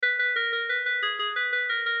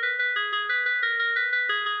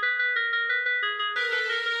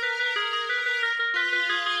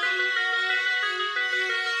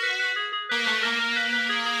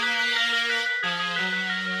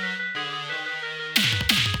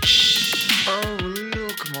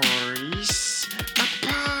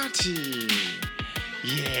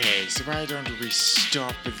So why don't we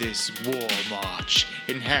stop this war march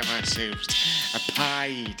and have ourselves a pie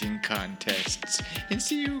eating contest and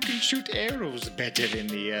see who can shoot arrows better than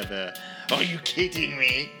the other? Are you kidding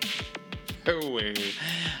me? Oh well,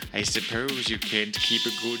 I suppose you can't keep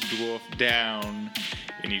a good dwarf down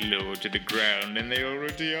any lower to the ground than they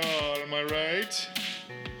already are, am I right?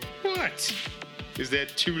 What? Is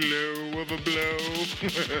that too low of a blow?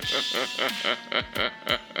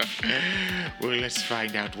 Well, let's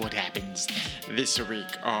find out what happens this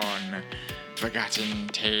week on Forgotten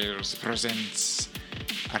Tales presents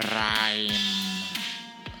Rime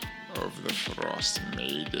of the Frost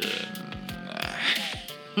Maiden.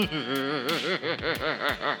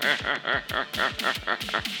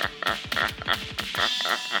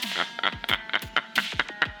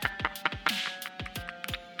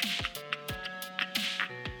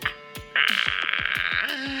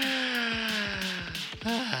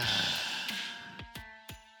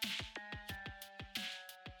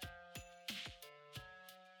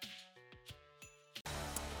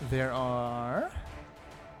 There are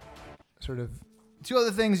sort of two other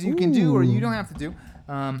things you can do or you don't have to do.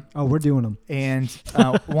 We're doing them. And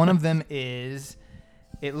one of them is,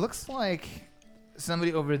 it looks like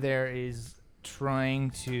somebody over there is trying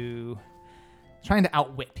to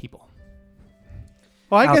outwit people.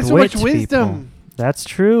 Well, I get so much wisdom. People. That's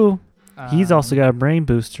true. He's also got a brain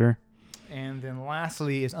booster. And then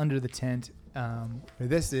lastly is under the tent. Where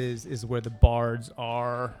this is where the bards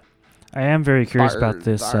are. I am very curious about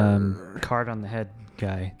this card on the head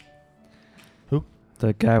guy. Who?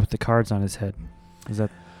 The guy with the cards on his head. Is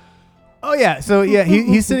that? Oh yeah, so yeah,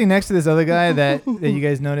 he's sitting next to this other guy that you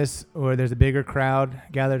guys notice, where there's a bigger crowd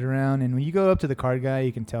gathered around, and when you go up to the card guy,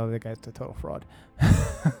 you can tell that guy's a total fraud.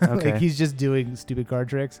 Okay. Like he's just doing stupid card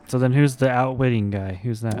tricks. So then, who's the outwitting guy?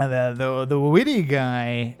 Who's that? The witty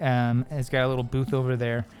guy has got a little booth over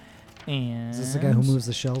there, and Is this the guy who moves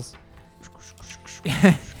the shells?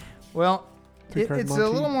 Well, it's Monty. a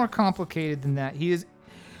little more complicated than that. He is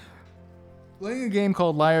playing a game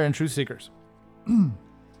called Liar and Truth Seekers.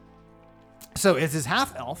 So it's this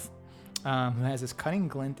half-elf who has this cutting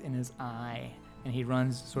glint in his eye, and he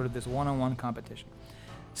runs sort of this one-on-one competition.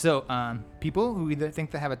 So people who either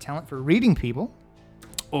think they have a talent for reading people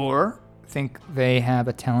or think they have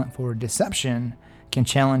a talent for deception can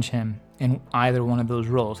challenge him in either one of those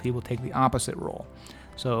roles. He will take the opposite role.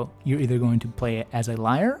 So you're either going to play it as a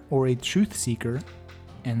liar or a truth seeker,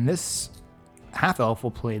 and this half-elf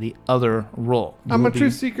will play the other role. I'm a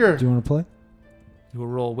truth seeker. Do you want to play? You will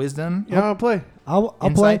roll wisdom. Yeah, I'll play. I'll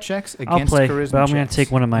insight play. checks I'll against play, charisma but I'm going to checks.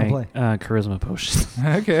 take one of my I'll charisma potions.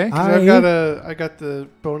 Okay. I got the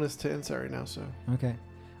bonus to insight right now, so. Okay.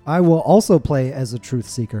 I will also play as a truth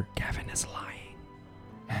seeker. Gavin is lying.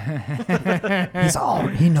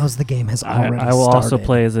 He knows the game has already started. I will also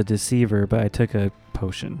play as a deceiver, but I took a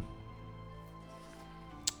potion.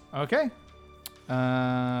 Okay.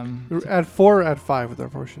 Add 4, add 5 with our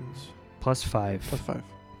potions. Plus 5. Plus 5.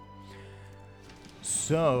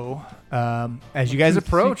 So, as you guys Truth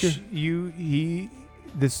approach, seeker.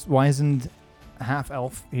 this wizened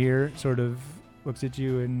half-elf here sort of looks at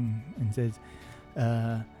you and says,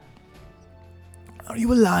 are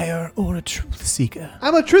you a liar or a truth seeker?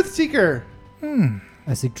 I'm a truth seeker.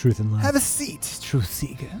 I seek truth in life. Have a seat, truth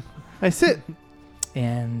seeker. I sit.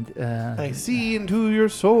 And I see into your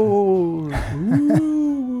soul.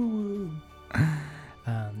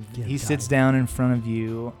 he sits down in front of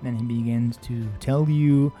you and he begins to tell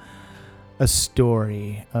you a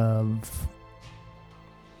story of...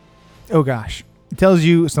 Oh gosh. He tells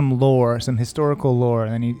you some lore, some historical lore,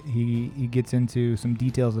 and then he gets into some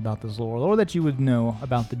details about this lore that you would know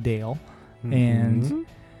about the Dale. Mm-hmm. And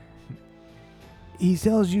he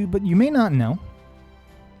tells you, but you may not know,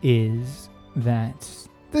 is that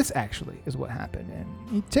this actually is what happened. And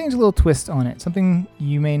he changed a little twist on it, something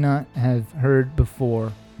you may not have heard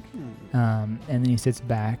before. And then he sits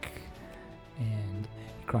back and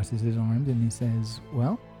he crosses his arms and he says,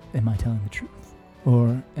 well, am I telling the truth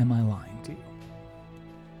or am I lying to you?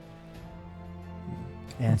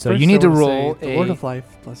 And so you need to roll the Lord of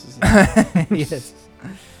Life blesses it. Yes.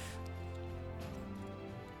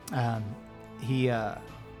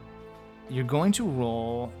 You're going to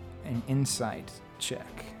roll an insight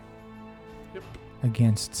check. Yep.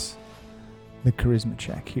 Against the charisma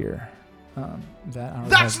check here.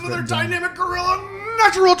 That's another dynamic gorilla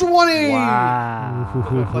natural 20.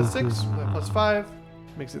 Wow. Plus 6, plus 5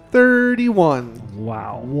 makes it 31.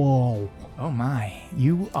 Wow. Whoa. Oh my,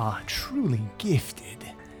 you are truly gifted.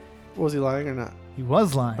 Was he lying or not? He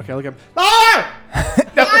was lying. Okay, look at him. Ah!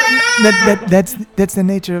 That's the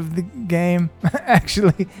nature of the game,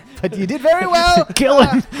 actually. But you did very well. Kill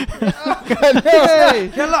him.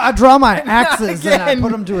 Hey, yeah, look, I draw my axes and I Again,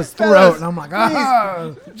 put them to his fellas, throat, and I'm like,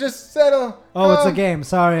 ah. Just settle. Oh, it's a game.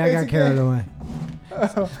 Sorry, I It's got a carried game.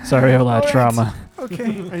 away. Sorry, a lot of Alright. trauma.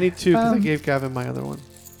 Okay. I need 2 because I gave Gavin my other one.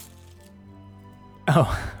 Oh,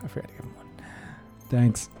 I forgot to give him one.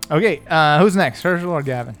 Thanks. Okay, who's next? Herschel or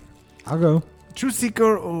Gavin? I'll go. Truth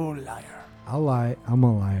seeker or liar? I'll lie. I'm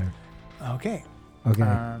a liar. Okay.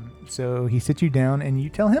 Okay. So he sits you down and you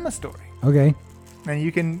tell him a story. Okay. And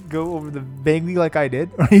you can go over the vaguely like I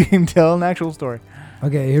did, or you can tell an actual story.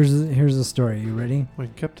 Okay. Here's the story. You ready? When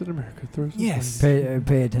Captain America throws his Yes.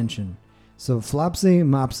 Pay attention. So Flopsy,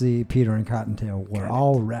 Mopsy, Peter, and Cottontail were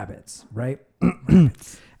all rabbits, right?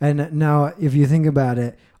 And now, if you think about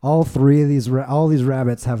it, all these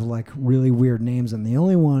rabbits have like really weird names, and the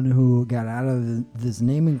only one who got out of this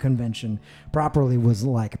naming convention properly was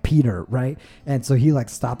like Peter, right? And so he like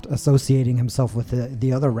stopped associating himself with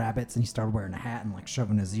the other rabbits, and he started wearing a hat and like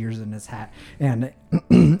shoving his ears in his hat, and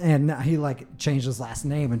and he like changed his last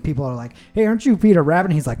name, and people are like, "Hey, aren't you Peter Rabbit?"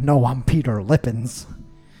 And he's like, "No, I'm Peter Lippens."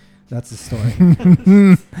 That's the story.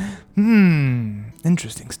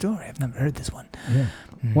 Interesting story. I've never heard this one. Yeah.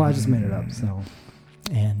 Well, I just made it up. So.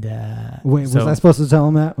 And Wait, was I supposed to tell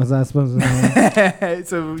him that? Was I supposed to tell him?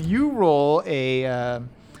 So you roll a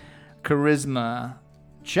charisma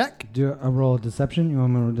check. Do a roll of deception? You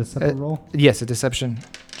want me to roll a deception roll? Yes, a deception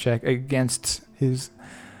check against his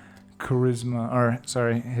charisma, or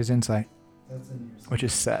sorry, his insight, That's in your which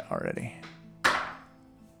is set already.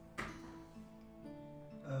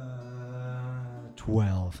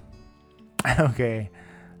 12. Okay.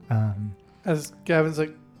 As Gavin's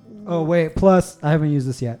like, Oh, wait. Plus, I haven't used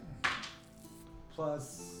this yet.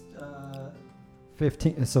 Plus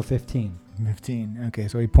 15. So 15. 15. Okay,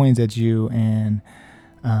 so he points at you and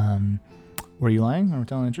were you lying or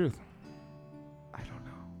telling the truth? I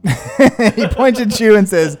don't know. He points at you and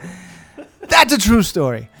says, "That's a true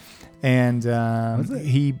story." And Was it?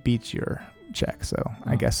 he beats your check, so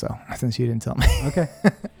I guess so, since you didn't tell me. Okay.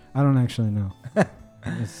 I don't actually know.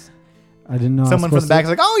 I didn't know. Someone from the back is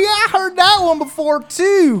like, "Oh yeah, I heard that one before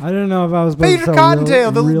too." I didn't know if I was supposed Peter to tell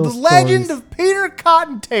Cottontail, the real legend stories. of Peter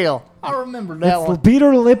Cottontail. I remember that It's one.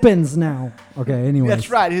 Peter Lippens now. Okay, anyway. That's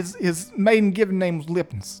right. His maiden given name was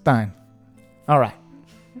Lippenstein. All right,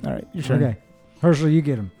 your turn. Okay. Herschel, you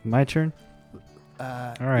get him. My turn? All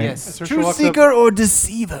right. Yes. As Herschel Truth walks up- seeker or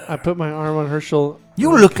deceiver? I put my arm on Herschel.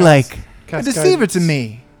 You look like a cast deceiver to guidance.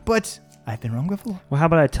 me, but I've been wrong before. Well, how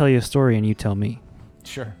about I tell you a story and you tell me?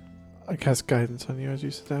 Sure. I cast guidance on you as you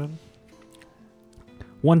sit down.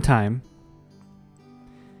 One time,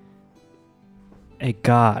 a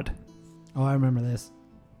god Oh, I remember this.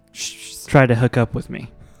 tried to hook up with me.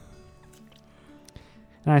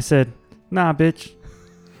 And I said, nah, bitch.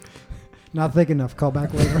 Not thick enough. Call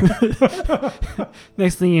back later.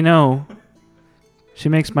 Next thing you know, she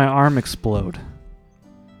makes my arm explode.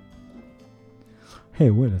 Hey,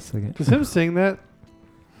 wait a second. Does him saying that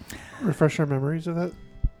refresh our memories of that?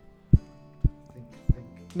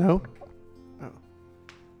 No?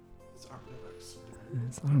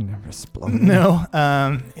 His arm never exploded. No.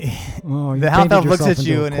 Oh, The half elf looks yourself at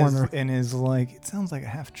you into and a corner. is like, it sounds like a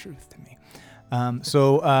half truth to me.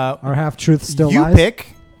 So Our half truth still you lies. pick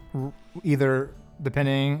either,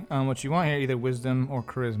 depending on what you want here, either wisdom or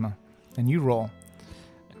charisma, and you roll.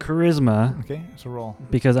 Charisma, Okay, so roll.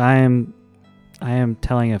 because I am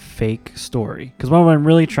telling a fake story. Because what I'm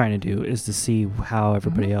really trying to do is to see how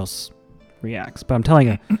everybody else reacts. But I'm telling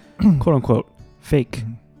a quote unquote fake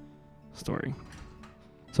story.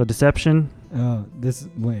 So deception. Oh,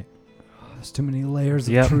 wait. There's too many layers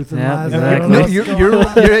of Yep, truth and yep, lies. exactly. I don't know No, what's you're, going you're,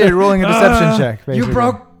 on. you're rolling a deception check. You basically.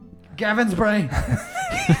 broke Gavin's brain.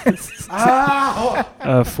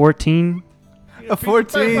 14. a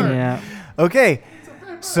 14. Yeah. Okay,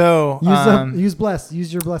 so Use bless.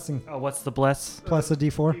 Use your blessing. Oh, what's the bless? Plus a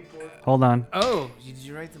d4. Hold on. oh, did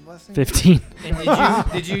you write the blessing? 15.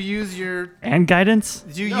 And did you use your? And guidance?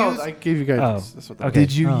 Did you No, use? I gave you guidance. Oh, That's what that okay.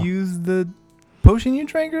 Did you Oh. use the potion you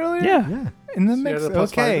drank earlier? Yeah. Yeah. In the So you mix. had a +5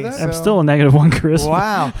 Okay. to that? I'm still a -1 charisma.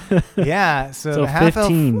 Wow. Yeah. So, So the half elf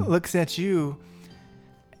 15. looks at you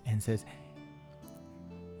and says,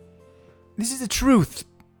 "This is the truth.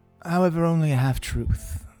 However, only a half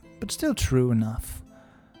truth, but still true enough."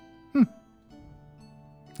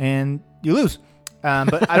 And you lose.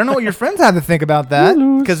 But I don't know what your friends have to think about that, You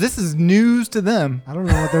lose. because this is news to them. I don't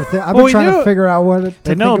know what they're thinking. I've Well, been we trying knew to it. figure out what it, to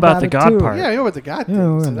They know think about the it God too. part. Yeah, I know what the God Yeah, thinks.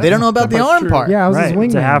 well, and They They don't know that's- about the that arm true. part. Yeah, I was his Right. wingman.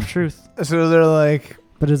 It's a half truth. So they're like,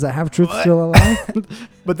 But is a half-truth still a lie?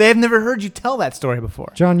 But they have never heard you tell that story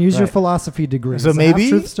before. John, use your Right. philosophy degree. So is a maybe-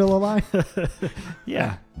 half-truth still a lie?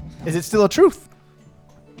 Yeah. Is it still a truth?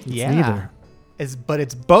 It's Yeah. neither. But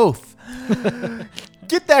it's both.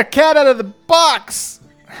 Get that cat out of the box.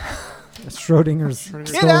 Schrodinger's Get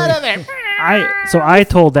story. out of there. I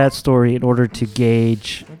told that story in order to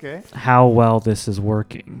gauge Okay. how well this is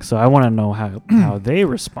working. So I want to know how they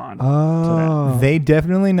respond. Oh. They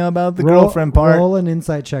definitely know about the Roll- girlfriend part. Roll an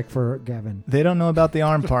insight check for Gavin. They don't know about the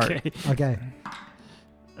arm part. Okay.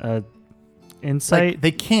 Okay. Insight. Like,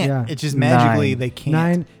 they can't. Yeah. It's just magically 9. they can't.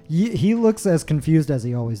 9. He looks as confused as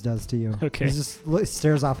he always does to you. Okay. He just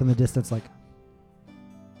stares off in the distance like,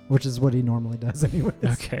 which is what he normally does anyways.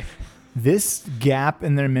 Okay. This gap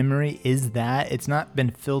in their memory is that it's not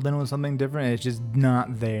been filled in with something different. It's just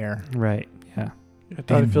not there. Right. Yeah. I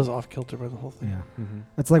thought it And- feels off kilter by the whole thing. Yeah. Mm-hmm.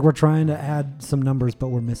 It's like we're trying to add some numbers, but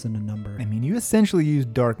we're missing a number. I mean, you essentially use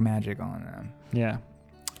dark magic on them. Yeah.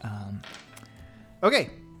 Okay.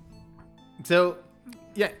 So,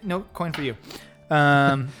 yeah, no coin for you. All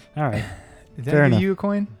right. Did Fair I give enough. you a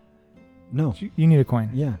coin? No. You need a coin.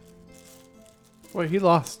 Yeah. Wait, he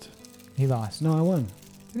lost. He lost. No, I won.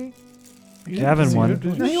 Gavin won.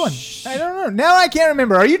 No, he won. I don't know. Now I can't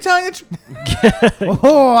remember. Are you telling the truth?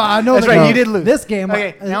 Oh, I know. That's that- right, you did lose. This game.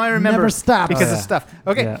 Okay, now I remember. Never stops. Because Oh, of yeah. stuff.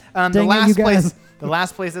 Okay. Yeah. The Dang it, last you guys. place. The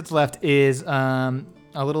last place that's left is a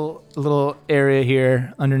little area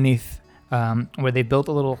here underneath where they built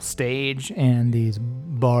a little stage and these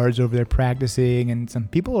bards over there practicing, and some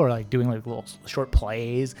people are like doing like little short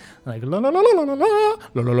plays, like la la la la la la la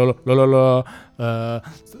la la la la la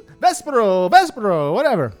Vespero,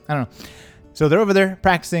 whatever. I don't know. So they're over there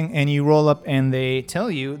practicing, and you roll up, and they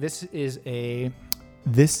tell you this is a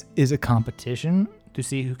competition to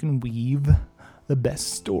see who can weave the best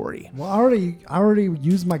story. Well, I already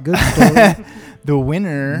used my good story. The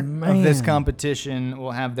winner of this Man. competition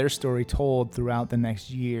will have their story told throughout the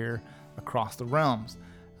next year across the realms,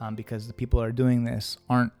 because the people that are doing this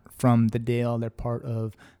aren't from the Dale. They're part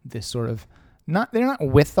of this sort of they're not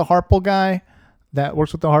with the Harple guy that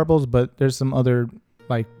works with the Harples, but there's some other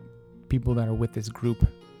like people that are with this group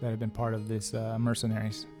that have been part of this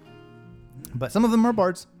mercenaries. But some of them are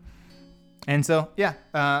bards. And so, yeah,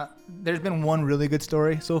 there's been one really good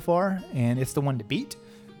story so far, and it's the one to beat.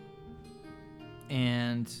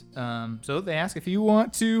 And so they ask if you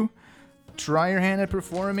want to try your hand at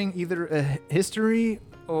performing either a history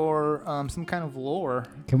or some kind of lore.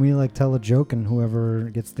 Can we like tell a joke and whoever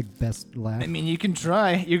gets the best laugh? I mean, you can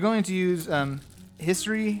try. You're going to use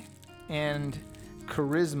history and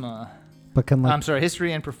charisma. But can like I'm sorry,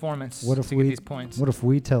 history and performance What if to we- get these points. what if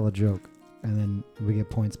we tell a joke and then we get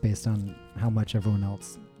points based on how much everyone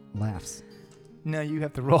else laughs? No, you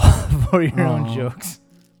have to roll for your own Aw. jokes.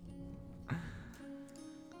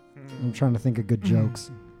 I'm trying to think of good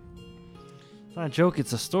jokes. It's not a joke.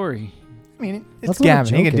 It's a story. I mean, it's That's what a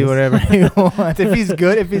Gavin. He joke can do is. whatever he wants. If he's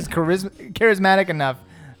good, if he's charismatic enough,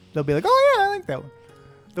 they'll be like, "Oh yeah, I like that one."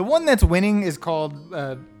 The one that's winning is called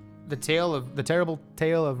the terrible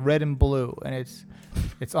tale of red and blue, and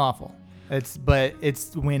it's awful. But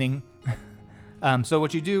it's winning. So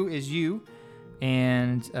what you do is you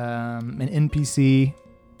and an NPC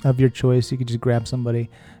of your choice. You could just grab somebody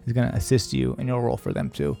who's gonna assist you, and you'll roll for them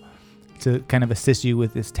too, to kind of assist you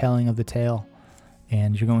with this telling of the tale.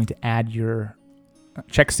 And you're going to add your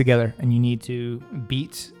checks together, and you need to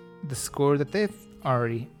beat the score that they've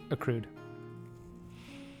already accrued.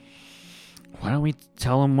 Why don't we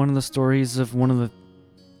tell them one of the stories of one of the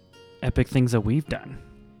epic things that we've done?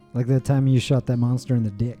 Like that time you shot that monster in the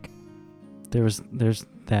dick. There's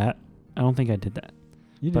that. I don't think I did that.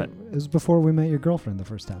 You But- did. It was before we met your girlfriend the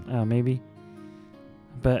first time. Maybe.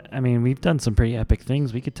 But I mean, we've done some pretty epic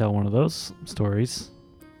things. We could tell one of those stories.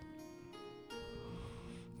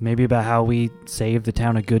 Maybe about how we saved the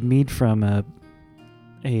town of Goodmead from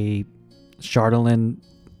a Chardolin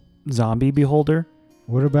zombie beholder.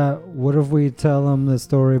 What if we tell them the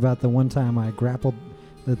story about the one time I grappled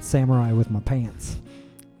the samurai with my pants?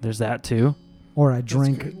 There's that too. Or I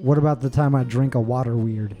drink. What about the time I drink a water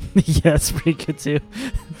weird? Yeah, that's pretty good too.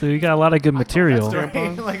 So we got a lot of good material. Like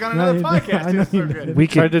on No, another you- podcast. I know It's so you good. did. We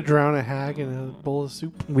Tried could to drown a hag in a bowl of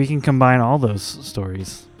soup. we can combine all those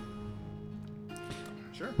stories.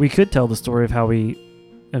 Sure. We could tell the story of how we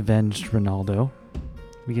avenged Ronaldo.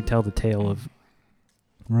 We could tell the tale of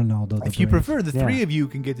Ronaldo. The If you Brave. prefer, the Yeah. three of you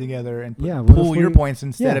can get together and Yeah, what pool if your we- points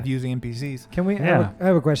instead yeah. of using NPCs. Can we? Yeah. I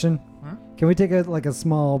have a question. Huh? Can we take a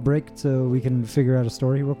small break so we can figure out a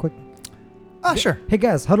story real quick? Oh, sure. Hey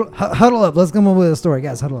guys, huddle up. Let's come up with a story,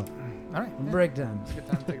 guys. Huddle up. All right. Break time. It's a good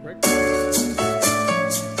time to take a break.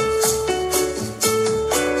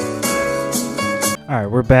 All right,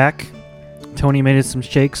 we're back. Tony made us some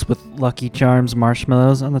shakes with Lucky Charms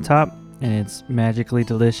marshmallows on the top, and it's magically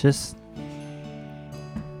delicious.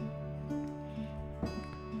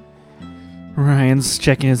 Ryan's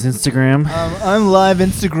checking his Instagram. I'm live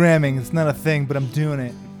Instagramming. It's not a thing, but I'm doing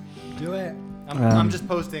it. Do it. I'm just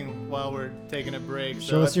posting while we're taking a break. Show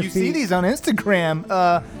So us if your you see feet. these on Instagram,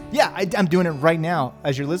 I'm doing it right now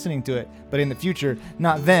as you're listening to it. But in the future,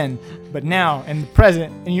 not then, but now, in the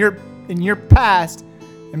present, in your past,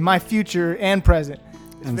 in my future and present.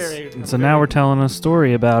 It's And very. s- and so now we're telling a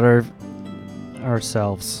story about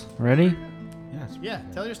ourselves. Ready? Yes. Yeah,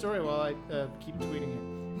 tell your story while I keep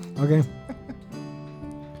tweeting it. Okay.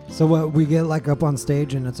 So what we get like up on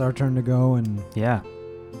stage and it's our turn to go and Yeah.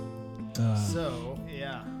 So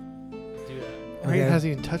yeah, do that. Ryan Okay.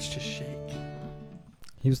 hasn't even touched his shake.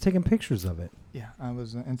 he was taking pictures of it. Yeah, I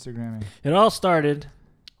was Instagramming. It all started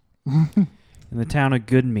in the town of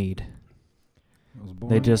Goodmead.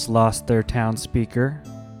 They just lost their town speaker.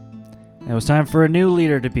 It was time for a new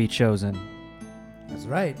leader to be chosen. That's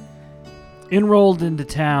right. Enrolled into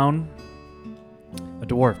town, a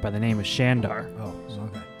dwarf by the name of Shandar, Oh,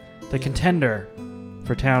 okay. the contender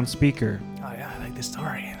for town speaker. Oh yeah, I like this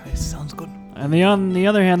story. This sounds good. And on the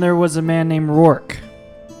other hand, there was a man named Rourke.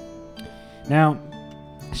 Now,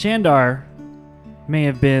 Shandar may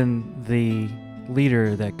have been the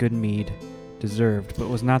leader that Goodmead deserved, but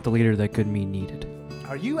was not the leader that Goodmead needed.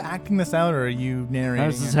 Are you acting this out, or are you narrating?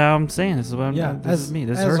 This is it? how I'm saying. This is what I'm. Yeah, This is me.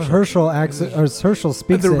 This is as Herschel. Herschel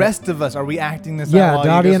speaks the it, rest of us, are we acting this Yeah, out? while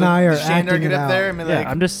Dottie you and I are does Shandar acting get it up out. there and be Yeah, like,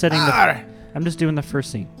 I'm just setting the. "Arr, I'm just doing the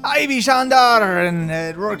first scene. I be Shandar and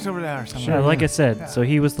it works over there. Or something. Yeah, like I said, Yeah. so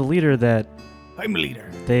he was the leader that I'm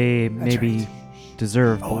leader. they That's maybe right.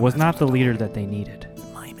 deserved, Oh, but was that's not the what- leader that they needed.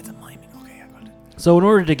 It's a miming. Okay, I got it. So in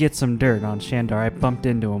order to get some dirt on Shandar, I bumped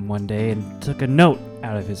into him one day and took a note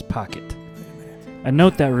out of his pocket. Wait a minute. A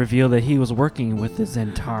note that revealed that he was working with the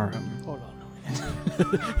Zentarum. Hold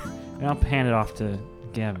on. And I'll hand it off to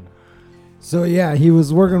Gavin. So yeah, he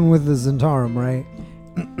was working with the Zentarum, right?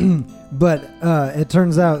 But it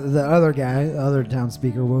turns out the other guy, the other town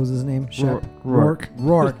speaker, what was his name? Rourke.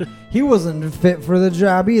 Rourke. He wasn't fit for the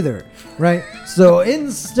job either, right? So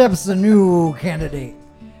in steps a new candidate,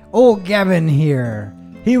 old Gavin here.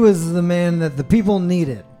 He was the man that the people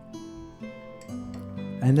needed.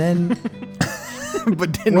 And then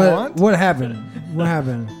But didn't want. what happened? What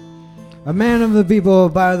happened? A man of the people,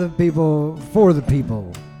 by the people, for the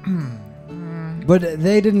people. But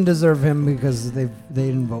they didn't deserve him because they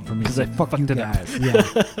didn't vote for me. 'Cause So I fuck you fucked it up. guys.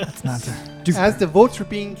 Yeah. That's not As the votes were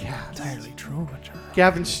being cast, entirely true, but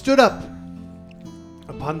Gavin stood up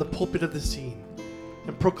upon the pulpit of the scene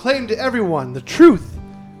and proclaimed to everyone the truth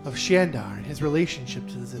of Shandar and his relationship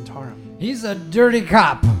to the Zentarum. He's a dirty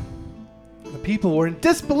cop. The people were in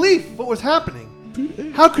disbelief of what was happening.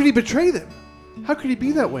 How could he betray them? How could he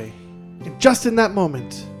be that way? And just in that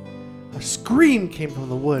moment, a scream came from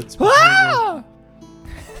the woods. behind them.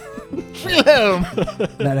 kill him.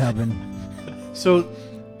 That happened. So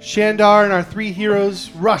Shandar and our three heroes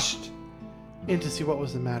rushed in to see what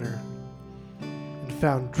was the matter and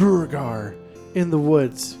found Druagar in the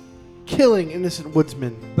woods, killing innocent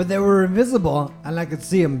woodsmen. But they were invisible, and I could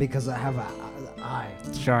see them because I have an eye.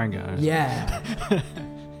 Sharingan. Yeah.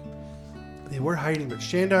 They were hiding, but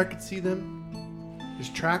Shandar could see them. His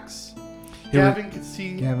tracks. It was- Gavin could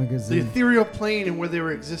see Gavin could the see. ethereal plane and where they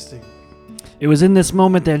were existing. It was in this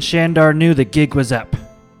moment that Shandar knew the gig was up.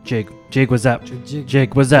 Jig was up.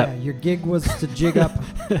 Jig was up. Yeah, your gig was to jig up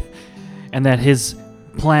And that his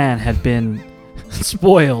plan had been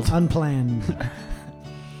spoiled unplanned.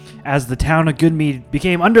 as the town of Goodmead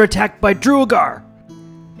became under attack by Druagar.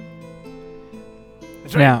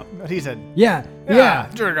 That's right. Now, What he said. Yeah, Yeah, yeah.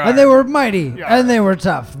 Durgar. And they were mighty, Yeah. and they were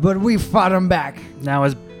tough, but we fought them back. now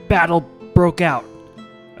as battle broke out,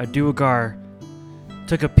 a Druagar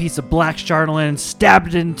took a piece of black charlatan and stabbed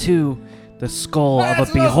it into the skull of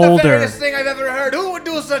a beholder. thing I've ever heard. Who would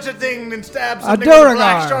do such a thing and stab something with a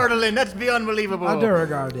black charlatan? That's be unbelievable.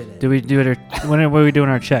 Duragar did it. Do we do it? When are we doing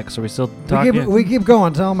our checks? Are we still talking? We keep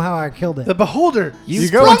going. Tell them how I killed it. The beholder You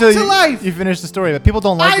sprung go until to life. you finish the story, but people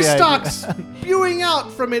don't like Eye the stalks spewing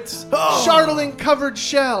out from its charlatan-covered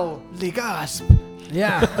shell. The gasp.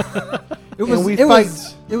 Yeah. It And we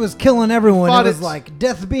it was killing everyone. Fought It was it. like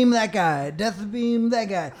death beam that guy, death beam that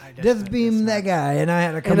guy, death beam that guy, and I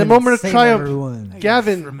had to come In a in moment and of save triumph, everyone.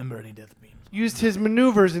 Gavin Remember any death beams? used his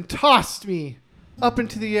maneuvers and tossed me up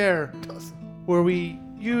into the air, where we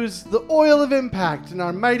used the oil of impact and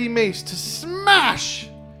our mighty mace to smash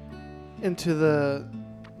into the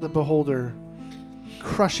beholder,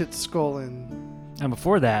 crush its skull in. And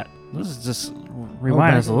before that, This is just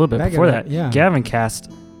rewind us a little bit back before at that. it, yeah. Gavin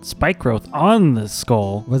cast spike growth on the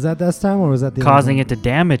skull, Was that this time or was that the causing other it to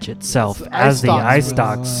damage itself It's as the eye eye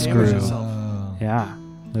stalks stalks damage screw. itself. Yeah,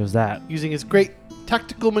 there's that. Using his great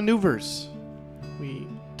tactical maneuvers, we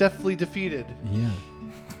deftly defeated. Yeah.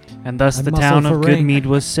 And thus A the muscle town for of rank. Goodmead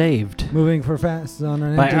was saved. Moving for fast on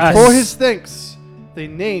an By empty us. train. For his thanks, they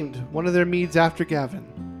named one of their meads after Gavin,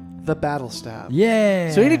 the Battle Stab.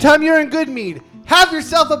 Yeah. So anytime you're in Goodmead, have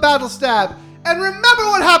yourself a Battle Stab, and remember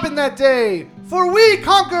what happened that day. For we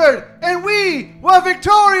conquered, and we were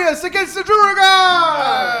victorious against the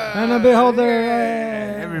Duergar! And a beholder.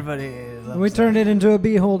 Yay. Everybody And loves we turned it into a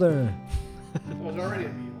beholder. It was already a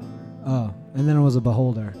beholder. Oh, and then it was a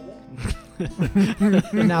beholder.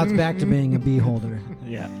 And now it's back to being a beholder.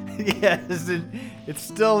 Yeah. Yes, it's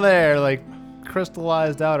still there, like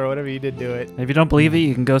crystallized out or whatever you did to it, If you don't believe it,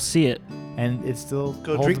 you can go see it. and it's still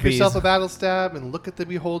Go holds drink the bees. yourself a Battle Stab and look at the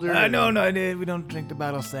beholder. No, we don't drink the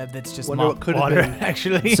battle stab. That's just Wonder mop what could've water, been.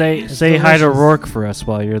 actually. Say hi to delicious. Rourke for us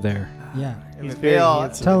while you're there. Yeah. He's They very all-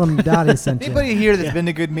 handsome. Tell him Dottie sent you. Anybody here that's been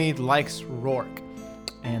to Goodmead likes Rourke,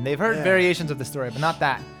 and they've heard Yeah. variations of the story, but not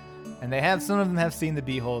that. And some of them have seen the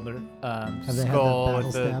beholder Have they had the skull battle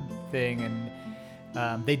with the stab? thing,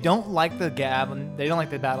 and they don't like the Gavin. They don't like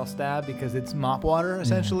the battle stab because it's mop water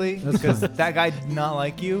essentially. that's Because fine. that guy did not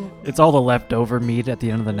like you. It's all the leftover meat at the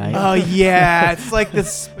end of the night. Oh yeah, it's like the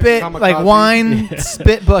spit, Kamikaze. like wine Yeah.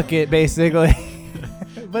 spit bucket, basically.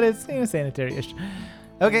 But it's sanitary-ish.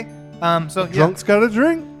 Okay, so yeah, Drunk's got a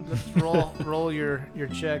drink. let's roll your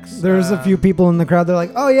checks. There's a few people in the crowd. They're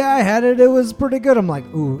like, "Oh yeah, I had it. It was pretty good." I'm like,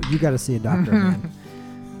 "Ooh, you got to see a doctor, man."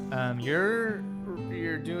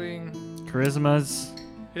 You're doing. Charisma's.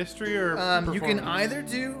 History or You can performance? either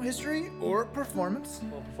do history or performance.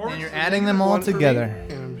 Well, performance And you're is adding them all -1 for me, together.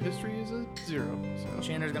 And history is a 0. So.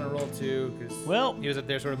 Chandler's gonna roll 2 because he was up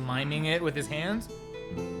there sort of miming it with his hands.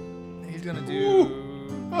 He's gonna do.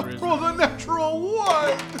 charisma. Roll the natural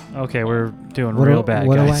 1. Okay, we're doing What real do, bad,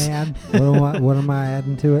 what guys. do I add? What am I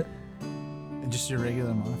adding to it? Just your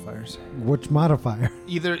regular modifiers. Which modifier?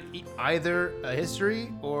 Either a history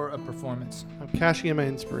or a performance. I'm cashing in my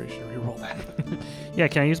inspiration. Reroll that. Yeah,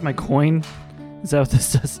 can I use my coin? Is that what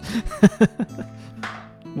this does?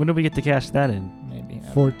 When do we get to cash that in? Maybe.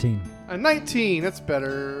 14. A 19. That's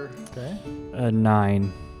better. Okay.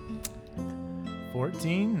 9.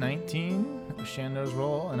 14, 19. Shando's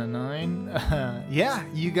roll and a 9. Yeah,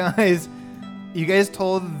 you guys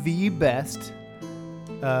told the best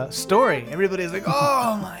story. Everybody's like,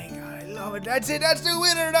 "Oh my god, I love it! That's it! That's the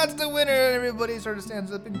winner! That's the winner!" And everybody sort of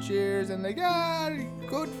stands up and cheers and like, "Ah,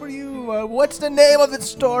 good for you! What's the name of the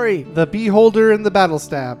story?" The beholder and the battle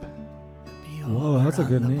stab. Whoa, that's a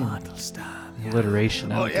good name. Battle stab.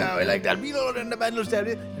 Alliteration. Oh yeah, I like that. Beholder and the battle stab.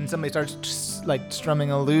 And somebody starts like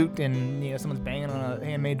strumming a lute, and someone's banging on a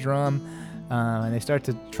handmade drum. And they start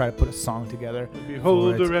to try to put a song together. The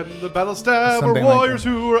beholder and the battle stab were Something like warriors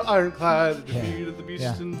who were ironclad, defeated the beast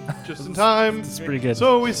just in time. It's pretty good.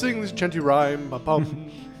 So we sing this chanty rhyme.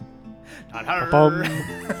 Ba-bum. Ba-bum.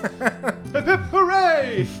 Hip hip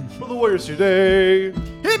hooray for the warriors today.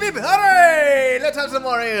 Hip hip hooray! Let's have some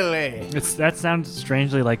more ale. That sounds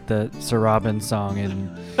strangely like the Sir Robin song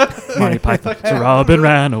in Monty Python. Sir Robin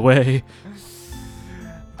ran away.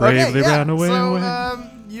 Bravely ran away. So,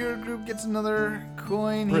 your group gets another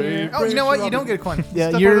coin Brave, here. Oh, brave you know what? Sir You don't Robin. get a coin.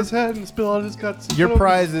 Step on his head and spill out his guts. Your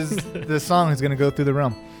prize is the song is going to go through the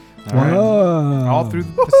realm. All right. Whoa. All through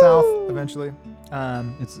the south eventually.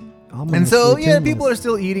 It's And so, people are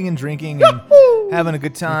still eating and drinking and having a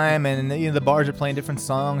good time. And, the bars are playing different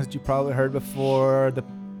songs that you probably heard before. The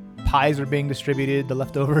pies are being distributed, the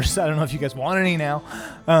leftovers. I don't know if you guys want any now.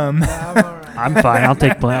 I'm fine. I'll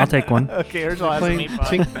take one. Okay, here's all playing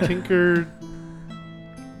Tinker.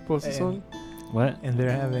 What's the And- song? What? And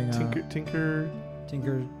they're having Tinker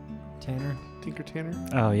Tanner. Tanner.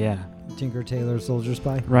 Oh yeah. Tinker Tailor Soldier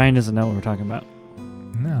Spy. Ryan doesn't know what we're talking about.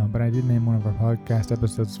 No, but I did name one of our podcast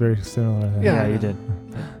episodes very similar to that. Yeah. Yeah, you did.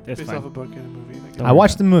 It's Based off a fine. book and a movie. Don't I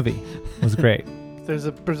watched the movie. It was great. There's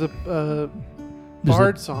a There's a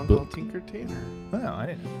bard song book. called Tinker Tanner. Oh, I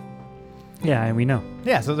didn't. Yeah, and we know.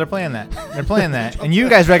 Yeah, so they're playing that. They're playing that, and you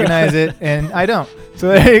guys recognize it, and I don't. So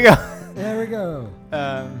there you go. There we go.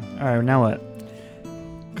 All right, now what?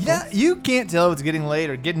 Yeah, you can't tell if it's getting late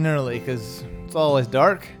or getting early because it's always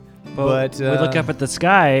dark. But we look up at the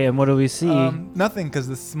sky, and what do we see? Nothing, because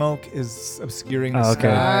the smoke is obscuring the Oh, okay.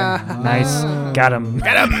 sky. Nice. Got him.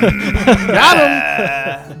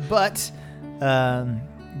 But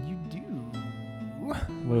you do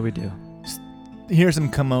What do we do? hear some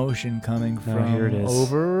commotion coming Oh, from here it is.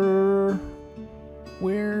 over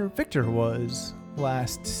where Victor was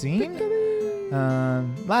last seen.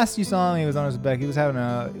 Last you saw him, he was on his back. He was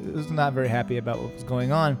not very happy about what was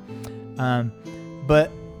going on.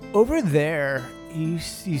 But over there, you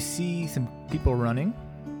see some people running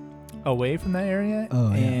away from that area,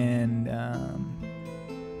 and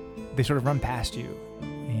they sort of run past you.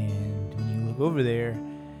 And when you look over there,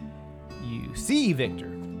 you see Victor.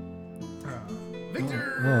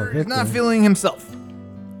 Victor is not feeling himself.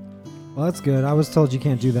 Well, that's good. I was told you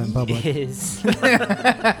can't do that in public. Is.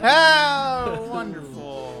 Oh,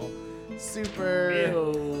 wonderful. Super.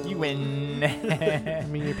 Ew. You win. I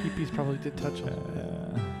mean, your peepees probably did touch him.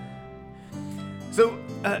 So,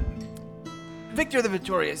 Victor the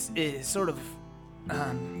Victorious is sort of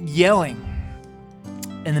yelling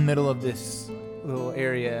in the middle of this little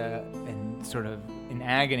area and sort of in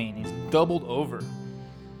agony, and he's doubled over.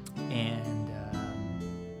 And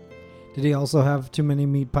Did he also have too many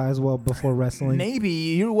meat pies before wrestling? maybe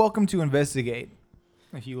you're welcome to investigate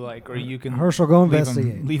if you like, or you can Herschel, go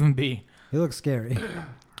investigate. Leave him be. He looks scary.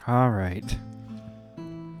 All right.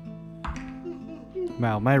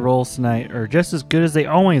 Wow, my rolls tonight are just as good as they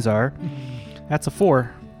always are. That's a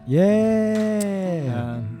 4.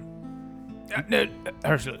 Yeah. No,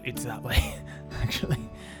 Herschel, it's that way. Actually,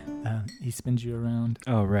 he spins you around.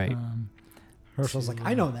 Oh, right. Herschel's like,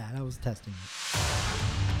 I know that. I was testing it.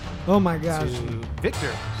 Oh my gosh. To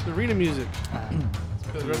Victor. It's the arena music.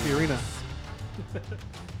 It's the rugby arena.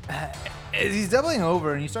 As he's doubling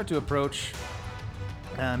over and you start to approach,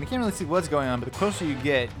 you can't really see what's going on, but the closer you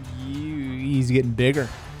get, he's getting bigger.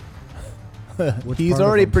 He's part of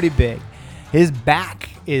already him? pretty big. His back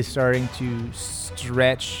is starting to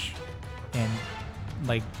stretch and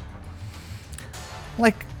like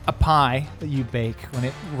a pie that you bake. When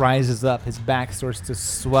it rises up, his back starts to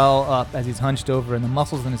swell up as he's hunched over, and the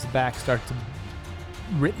muscles in his back start to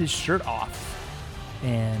rip his shirt off.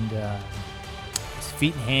 And his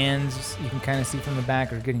feet and hands, you can kind of see from the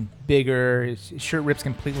back, are getting bigger. His shirt rips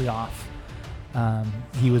completely off.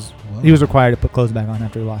 He was required to put clothes back on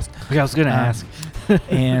after he lost. Okay, I was going to ask.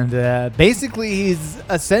 And basically, he's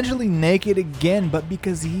essentially naked again, but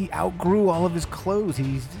because he outgrew all of his clothes,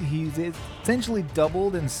 he's essentially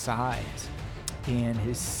doubled in size, and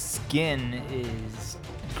his skin is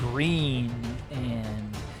green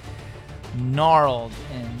and gnarled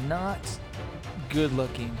and not good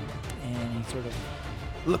looking. And he sort of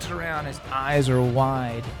looks around. His eyes are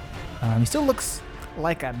wide. He still looks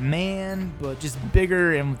like a man, but just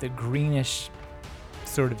bigger and with a greenish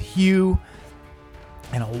sort of hue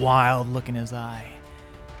and a wild look in his eye.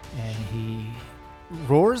 And he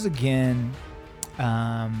roars again,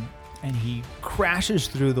 and he crashes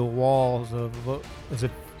through the walls of what has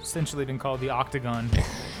essentially been called the octagon,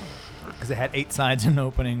 because it had 8 sides and an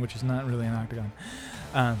opening, which is not really an octagon.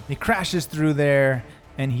 He crashes through there,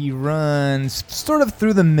 and he runs sort of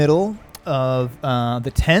through the middle of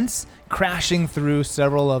the tents, crashing through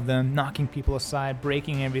several of them, knocking people aside,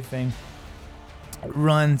 breaking everything.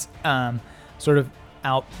 Runs sort of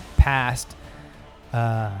out past.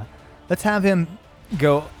 Let's have him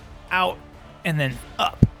go out and then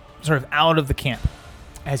up, sort of out of the camp,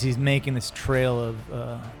 as he's making this trail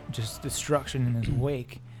of just destruction in his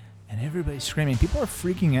wake. And everybody's screaming. People are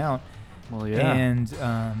freaking out. Well, yeah. And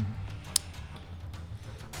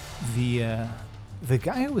the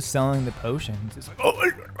guy who was selling the potions is like,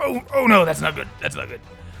 oh no, that's not good. That's not good.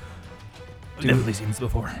 I've definitely seen this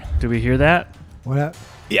before. Do we hear that? What up?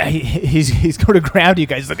 Yeah, he's going to grab you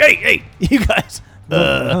guys. He's like, hey, you guys.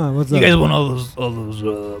 What's you up? guys won all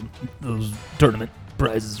those tournament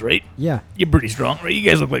prizes, right? Yeah. You're pretty strong, right? You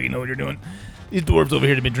guys look like you know what you're doing. These dwarves over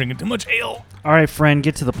here have been drinking too much ale. All right, friend,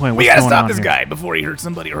 get to the point. We What's gotta going stop on this here? guy before he hurts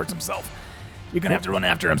somebody or hurts himself. You're gonna have to run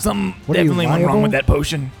after him. Something What are you, definitely went wrong liable? with that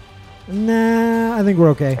potion. Nah, I think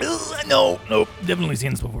we're okay. No, nope, definitely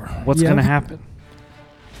seen this before. What's Yeah. going to happen?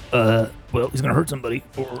 Well, he's gonna hurt somebody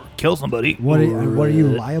or kill somebody. What or, are you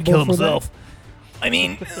liable kill for himself. I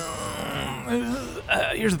mean,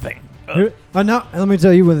 here's the thing. No, let me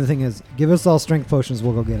tell you what the thing is. Give us all strength potions.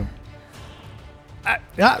 We'll go get them.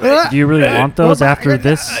 Do you really want those after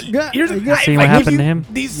this? Here's Seeing if what I give happened you to him?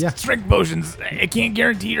 These Yeah. strength potions, I can't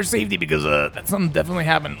guarantee your safety because that's something definitely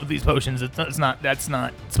happened with these potions. That's not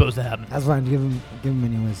supposed to happen. That's fine. Give them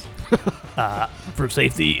anyways. For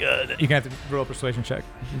safety, you can have to roll a persuasion check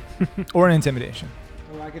or an intimidation.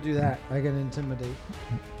 Oh, I could do that. I can intimidate.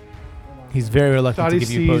 He's very reluctant Dottie to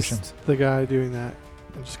give you sees potions. the guy doing that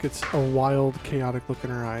and just gets a wild, chaotic look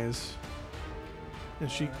in her eyes. And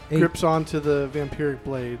she 8. grips onto the vampiric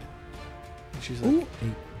blade. And she's like, Ooh,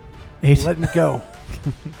 8. Eight. let me go.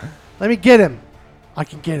 Let me get him. I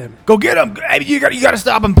can get him. Go get him. You got to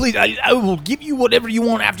stop him, please. I will give you whatever you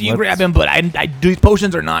want after you grab him, but these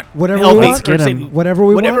potions are not Whatever healthy. we want. Get him. Whatever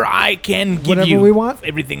we Whatever want. I can give Whatever you. we want?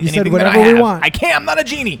 Everything. You said anything that whatever I we have. want. I can't. I'm not a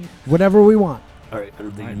genie. Whatever we want. All right, I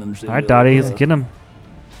don't think you can understand. All right, Dottie, Okay. get him.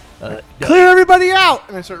 Clear everybody out!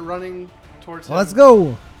 And I start running towards him. Let's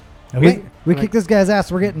go. Okay. We kick this guy's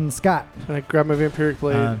ass. We're getting Scott. And I grab my vampiric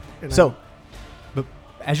blade. and So, but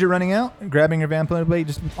as you're running out, grabbing your vampire blade,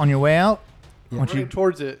 just on your way out, I'm once running you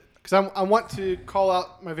towards it. Because I want to call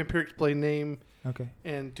out my vampiric blade name okay.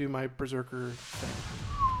 and do my berserker thing.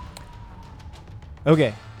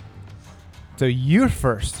 Okay. So you're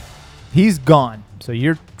first. He's gone. So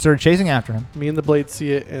you're sort of chasing after him. Me and the blade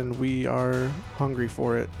see it, and we are hungry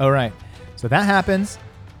for it. All right. So that happens.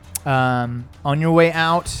 On your way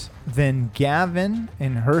out, then Gavin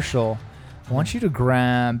and Herschel, I want you to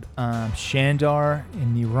grab Shandar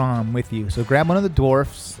and Niram with you. So grab one of the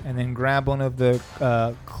dwarfs and then grab one of the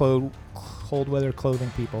cold weather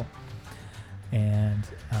clothing people. And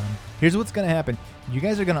here's what's going to happen. You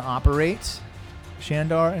guys are going to operate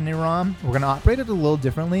Shandar and Niram. We're going to operate it a little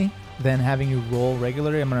differently than having you roll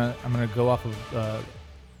regularly. I'm gonna go off of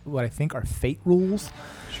what I think are fate rules.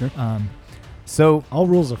 Sure. So All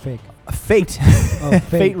rules are fake. fate, Oh,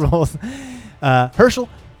 fate rules. Herschel,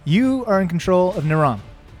 you are in control of Niram.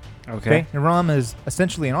 Okay. Niram is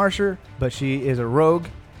essentially an archer, but she is a rogue.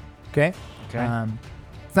 Okay. Okay.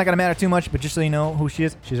 It's not gonna matter too much, but just so you know who she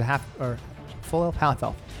is, she's a half or full elf, half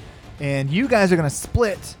elf. And you guys are gonna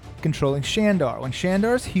split controlling Shandar. When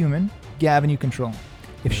Shandar's human, Gavin, you control him.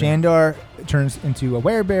 If Shandar turns into a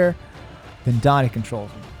werebear, then Dottie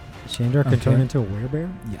controls him. Shandar can Okay. turn into a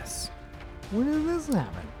werebear? Yes. When did this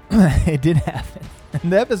happen? It did happen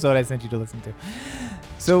in the episode I sent you to listen to.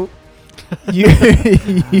 So you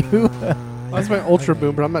That's my ultra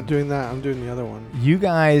boom, but I'm not doing that. I'm doing the other one. you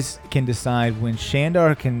guys can decide when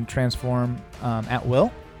Shandar can transform at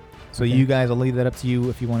will. So Okay. you guys, will leave that up to you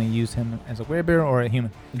if you want to use him as a werebear or a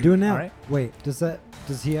human. Do it now. All right. Wait, does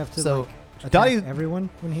he have to So, attack Dottie- everyone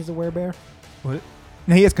when he's a werebear?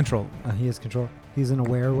 No, he has control. He has control. He's an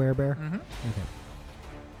aware werebear? Mm-hmm. Okay.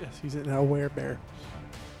 Yes, he's an aware bear.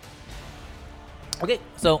 Okay,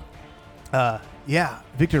 so yeah,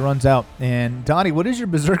 Victor runs out, and Dottie, what does your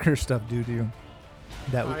berserker stuff do to you?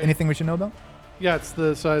 Anything we should know about? Yeah, it's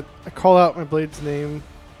so I call out my blade's name,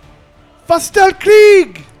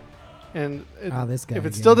 Fastelkrieg! And This guy. if it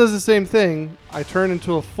again. still does the same thing, I turn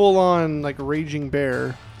into a full-on like raging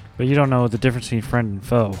bear. But you don't know the difference between friend and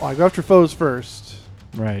foe. Well, I go after foes first,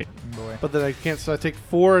 Right. Boy. but then I can't. So I take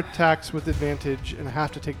 4 attacks with advantage, and I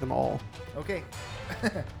have to take them all. Okay.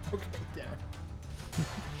 Okay. Damn it.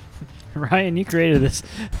 Ryan, you created this.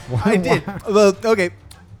 I did. Well, okay.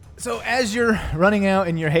 So as you're running out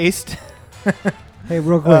in your haste, Hey,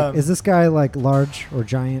 real quick, Um, is this guy like large or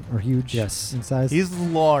giant or huge? Yes. In size? he's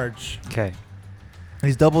large. Okay.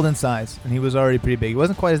 He's doubled in size, and he was already pretty big. He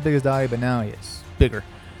wasn't quite as big as Dottie, but now he is bigger.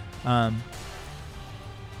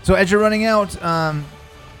 So as you're running out,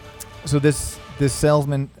 so this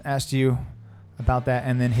salesman asked you about that,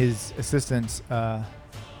 and then his assistant,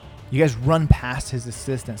 you guys run past his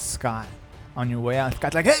assistant Scott on your way out.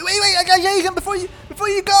 Scott's like, "Hey, wait! I gotta get him before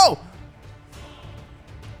you go."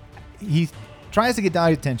 He tries to get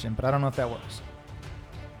Dottie's attention, but I don't know if that works.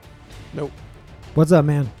 Nope. What's up,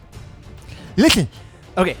 man? Listen,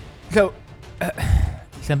 okay, so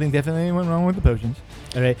something definitely went wrong with the potions.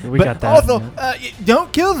 All right, We but got that. also,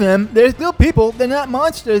 don't kill them. They're still people. They're not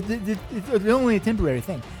monsters. They're only a temporary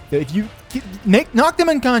thing. So if you knock them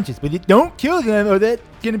unconscious, but you don't kill them, or that's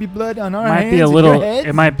gonna be blood on our hands. Might be a and little. your heads.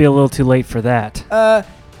 It might be a little too late for that.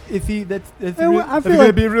 If he that's Hey, well, I feel gonna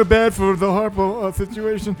like- be real bad for the Harpo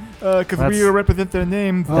situation, because we That's- represent their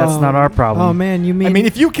name. That's not our problem. Oh man, you mean? I mean,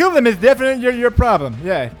 if you kill them, it's definitely your problem.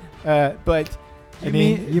 Yeah, but I You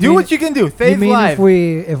mean, you do what you can do. you Save mean lives.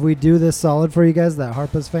 if we do this solid for you guys, that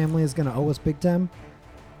Harpa's family is gonna owe us big time?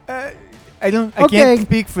 I can't Okay.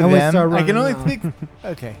 speak for And we them. start I can only running speak.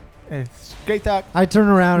 Okay, it's great talk. I turn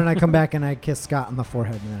around and I come back and I kiss Scott on the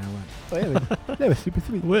forehead and then I run. That was super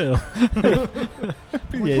sweet. Will.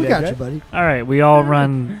 We got you, buddy. All right, we all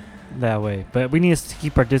run that way, but we need to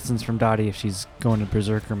keep our distance from Dottie if she's going to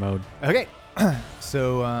berserker mode. Okay,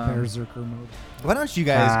 so Berserker mode. why don't you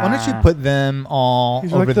guys? Why don't you put them all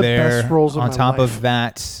These are like over the there best rolls of on my top life. of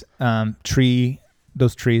that tree?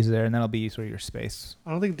 Those trees there, and that'll be sort of your space.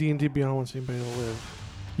 I don't think D&D Beyond wants anybody to live.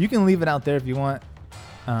 You can leave it out there if you want,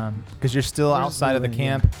 because you're still Where's outside of the the-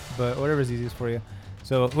 camp. But whatever's easiest for you.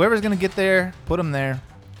 So whoever's gonna get there, put them there,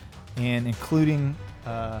 and including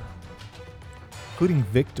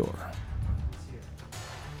Victor.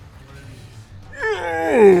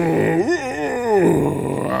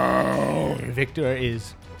 Victor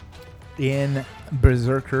is in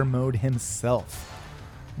berserker mode himself.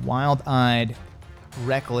 Wild-eyed,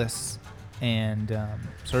 reckless, and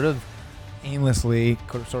sort of aimlessly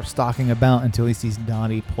sort of stalking about until he sees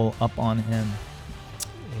Dottie pull up on him.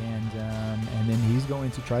 And then he's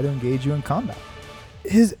going to try to engage you in combat.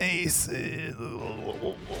 His ace is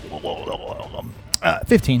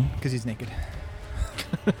 15 because he's naked.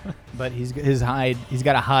 But he's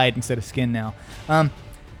got a hide instead of skin now.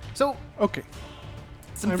 So Okay.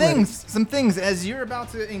 some I'm things as you're about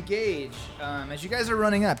to engage, as you guys are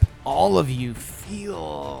running up, all of you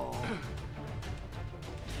feel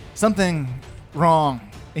something wrong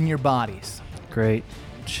in your bodies. Great.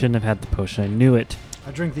 Shouldn't have had the potion. I knew it.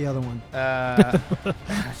 I drink the other one.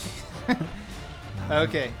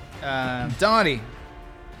 Okay, Dottie.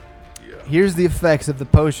 Here's the effects of the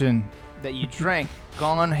potion that you drank,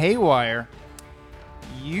 gone haywire.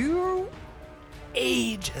 You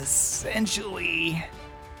age essentially.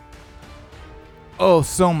 Oh,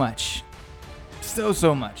 so much.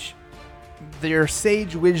 So much. Your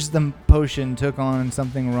sage wisdom potion took on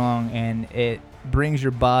something wrong, and it brings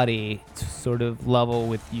your body to sort of level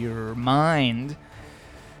with your mind,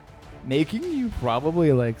 making you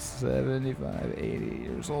probably like 75, 80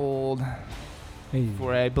 years old. Hey,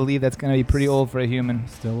 For I believe that's going to be pretty old for a human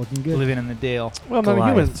still looking good. living in the Dale. Well, I'm not a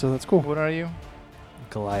Goliath. human, so that's cool. What are you?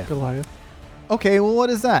 Goliath. Goliath. Okay, well, what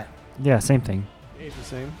is that? Yeah, same thing. Age the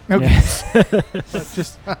same. Okay. Yeah.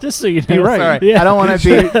 Just Just so you know. You're right. Sorry, Yeah. I don't want to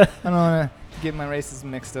be. I don't want to get my races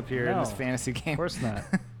mixed up here in this No. fantasy game. Of course not.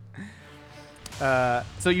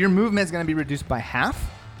 So your movement is going to be reduced by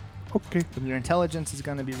half. okay. And your intelligence is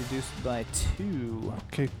going to be reduced by 2.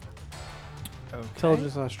 Okay. Okay.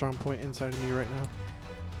 Intelligence is not a strong point inside of me right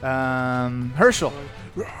now. Herschel.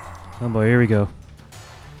 Oh boy, here we go.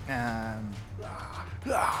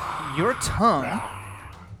 Your tongue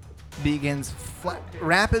begins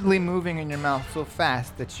rapidly moving in your mouth so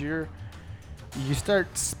fast that you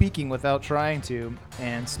start speaking without trying to,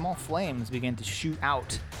 and small flames begin to shoot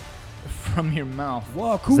out from your mouth.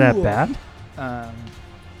 Whoa, cool. Is that bad?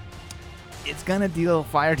 It's gonna deal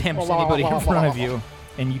fire damage to anybody in front of you,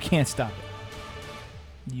 and you can't stop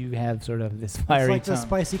it. You have sort of this It's fiery like the tongue.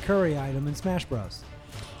 spicy curry item in Smash Bros.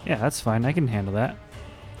 Yeah, that's fine. I can handle that.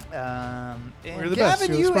 And You're the best.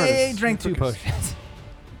 Gavin, You're the you smartest. drank You're 2 the quickest. potions.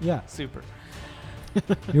 Yeah, Super.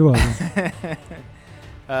 you're welcome.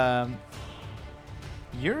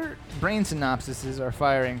 Your brain synapses are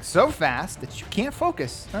firing so fast that you can't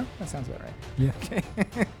focus. Huh? That sounds about right. Yeah. Okay.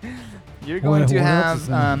 You're going to what else is have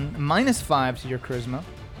there? -5 to your charisma.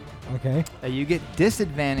 Okay. You get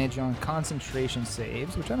disadvantage on concentration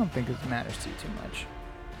saves, which I don't think matters to you too much.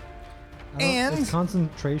 And- is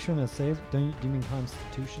concentration a save? Do you mean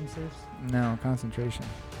constitution saves? No, concentration.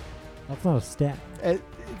 That's not a stat. If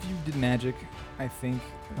you did magic, I think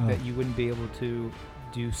Oh. that you wouldn't be able to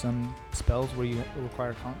do some spells where you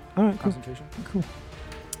require All right, cool. concentration. Cool.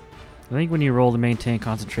 I think when you roll to maintain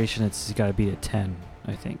concentration, it's got to be a 10,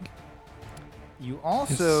 I think. You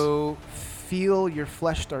also feel your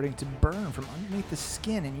flesh starting to burn from underneath the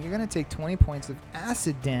skin, and you're going to take 20 points of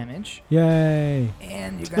acid damage, Yay.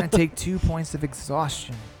 and you're going to take 2 points of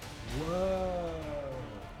exhaustion. Whoa.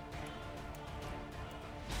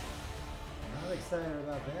 Not excited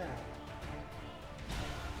about that.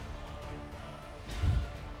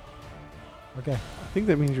 Okay. I think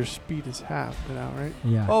that means your speed is halved now, right?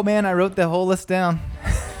 Yeah. Oh, man, I wrote the whole list down.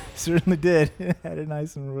 Certainly did. Had it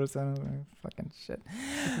nice and wrote down fucking shit.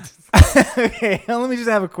 Okay, let me just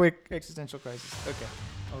have a quick existential crisis. Okay,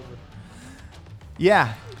 over.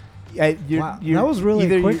 Yeah. Wow, that was really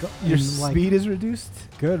either quick Your and, like, speed is reduced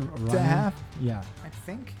Good, to Ryan. half, Yeah. I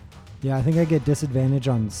think. Yeah, I think I get disadvantage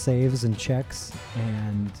on saves and checks,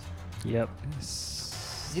 and Yep.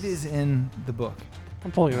 It is in the book.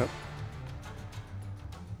 I'm pulling it up.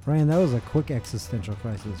 Ryan, that was a quick existential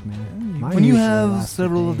crisis, man. Mine When you usually have lasts for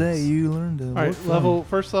several a day, days. you learn to. All right,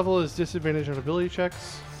 first level is disadvantage on ability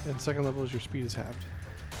checks, and second level is your speed is halved.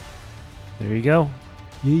 There you go.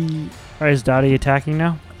 Yee. All right, is Dottie attacking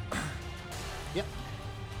now?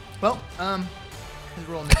 Well, let's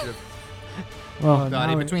roll initiative. Well,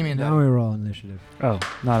 Dottie, now between me and now Dottie. we roll initiative. oh,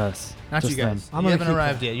 not us. Not Just you guys. I'm You gonna haven't keep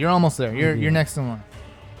arrived that. yet. You're almost there. You're Yeah. next in line.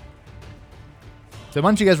 So why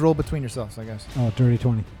don't you guys roll between yourselves, I guess. Oh, dirty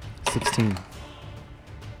 20. 16.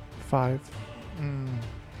 5. Mm.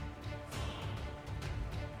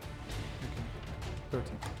 Okay.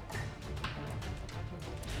 13.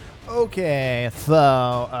 Okay,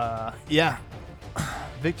 so, yeah.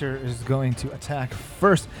 Victor is going to attack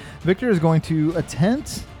first. Victor is going to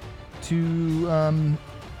attempt to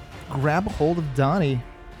grab a hold of Donnie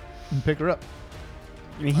and pick her up.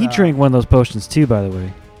 I mean, he drank one of those potions too, by the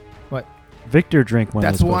way. What? Victor drank one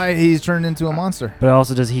That's of those why he's turned into a monster. But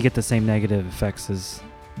also, does he get the same negative effects as...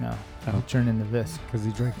 No. Oh. He turned into this. Because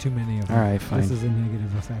he drank too many of them. All right, fine. This is a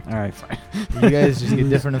negative effect. All right, fine. You guys just get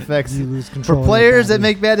different effects. You lose For control. of your players that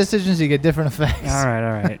body. make bad decisions, you get different effects. All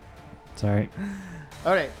right. Sorry.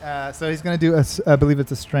 All right. So he's going to do, I believe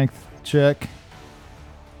it's a strength check.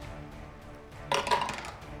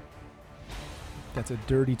 That's a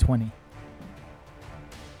dirty 20. Is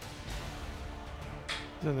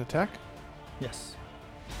that an attack? Yes.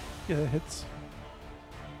 Yeah, that hits.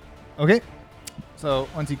 Okay. So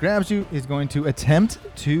once he grabs you, he's going to attempt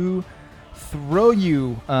to throw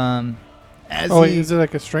you. As Oh, wait, he is it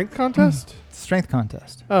like a strength contest? strength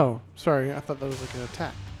contest. Oh, sorry. I thought that was like an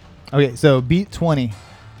attack. Okay, so beat 20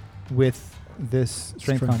 with this strength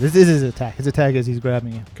Strength. contest. This is his attack. His attack is he's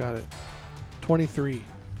grabbing you. Got it. 23.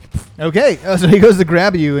 Okay, so he goes to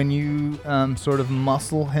grab you, and you sort of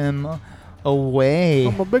muscle him away.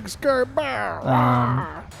 I'm a big scary bear.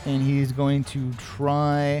 And he's going to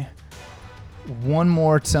try one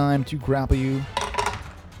more time to grapple you.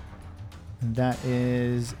 And that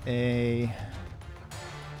is a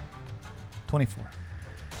 24.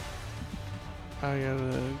 I got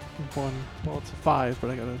a 1. Well, it's a 5, but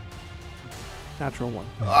I got a natural 1.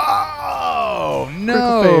 Oh, no.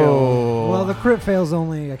 Critical fail. Well, the crit fails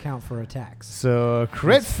only account for attacks. So,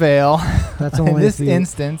 crit fail. That's In only this if you,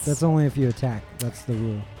 instance, That's only if you attack. That's the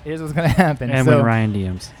rule. here's what's going to happen. And so, when Ryan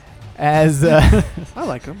DMs. as I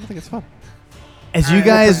like them. I think it's fun. as you Alright,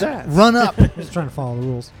 guys what's that? run up, Just trying to follow the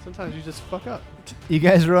rules. Sometimes you just fuck up. you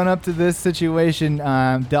guys run up to this situation.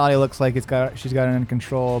 Dottie looks like she's got it under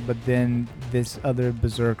control, but then this other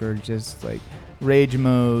berserker just like rage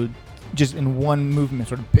mode, just in one movement,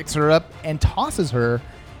 sort of picks her up and tosses her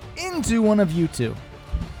into one of you two.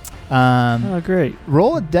 Oh, great.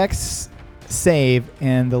 Roll a dex save,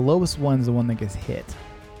 and the lowest one's the one that gets hit.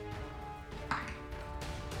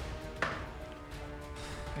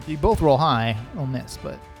 If you both roll high, I'll miss,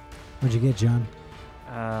 but What'd you get, John?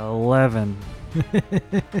 11.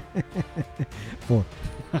 4.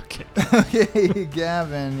 Okay. okay,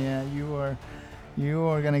 Gavin, yeah, you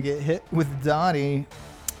are gonna get hit with Dottie,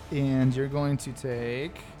 and you're going to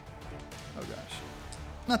take. Oh gosh,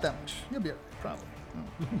 not that much. You'll be alright,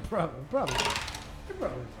 probably.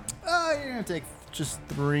 Probably. You're gonna take just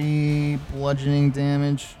 3 bludgeoning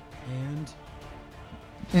damage.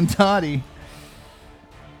 And Dottie.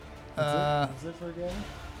 That's it for a game?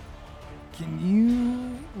 Can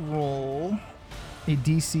you roll a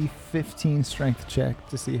DC 15 strength check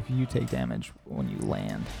to see if you take damage when you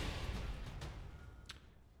land?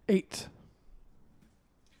 8.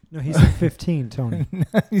 No, he said 15, Tony.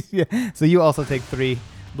 Yeah. So you also take 3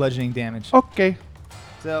 bludgeoning damage. Okay.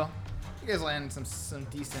 So you guys land in some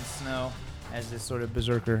decent snow as this sort of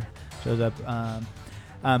berserker shows up.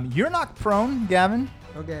 You're knocked prone, Gavin,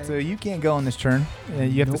 Okay. so you can't go on this turn.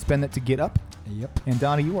 You have to Nope. spend that to get up. Yep. And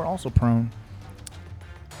Donnie, you are also prone.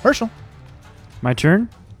 Herschel. My turn?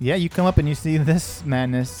 Yeah, you come up and you see this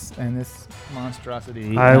madness and this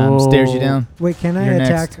monstrosity I will- stares you down. Wait, can I You're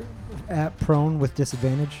attack next. at prone with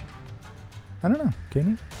disadvantage? I don't know.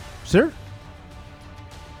 Can you? Sure.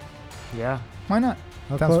 Yeah. Why not?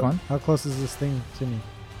 How Sounds fun. How close is this thing to me?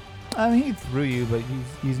 I mean, he threw you, but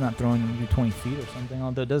he's not throwing you 20 feet or something.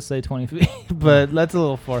 Although it does say 20 feet, but that's a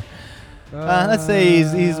little far. Let's say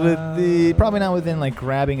he's with the probably not within like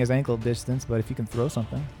grabbing his ankle distance, but if you can throw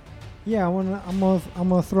something. Yeah, I'm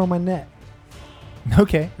gonna throw my net.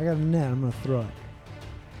 Okay. I got a net. I'm gonna throw it.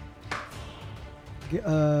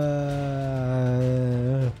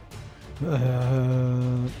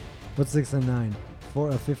 What's 6 and 9?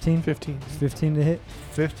 15. 15. 15 to hit.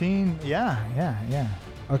 15. Yeah.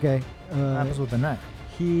 Okay. What happens with the net?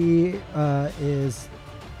 He is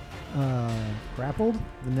grappled.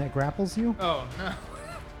 The net grapples you. Oh no.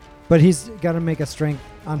 But he's got to make a strength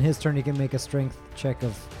on his turn. He can make a strength check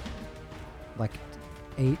of like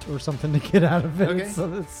 8 or something to get out of it. Okay.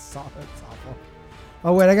 So it's awful.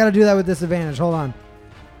 Oh wait, I got to do that with disadvantage. Hold on.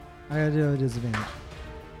 I got to do it with disadvantage.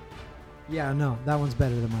 Yeah, no, that one's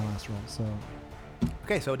better than my last roll. So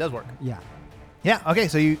Okay, so it does work. yeah, Yeah. Okay,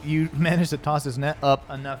 so you managed to toss his net up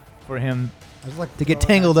enough for him I was like to get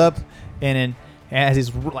tangled up, and then as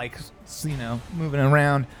he's like moving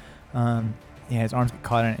around, his arms get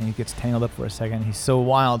caught in it, and he gets tangled up for a second. He's so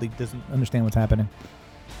wild he doesn't understand what's happening,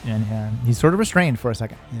 and he's sort of restrained for a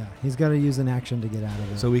second. Yeah, he's got to use an action to get out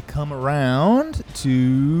of it. So we come around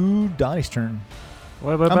to Dottie's turn.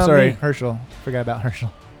 What about I'm sorry, me? Herschel. Forgot about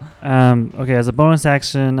Herschel. Okay, as a bonus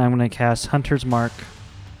action, I'm going to cast Hunter's Mark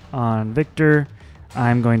on Victor.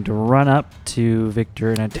 I'm going to run up to Victor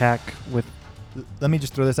and attack with let me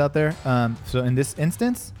just throw this out there. So in this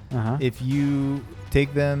instance, Uh-huh. if you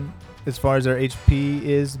take them as far as their HP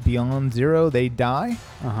is beyond 0, they die.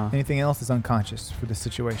 Uh-huh. Anything else is unconscious for this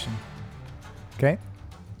situation. Okay?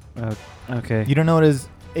 Okay. You don't know what his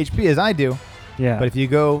HP is, I do. Yeah. But if you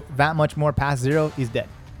go that much more past 0, he's dead.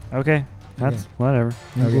 Okay. That's Okay. whatever.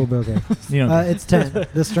 Yeah, we'll be okay. You know. It's 10.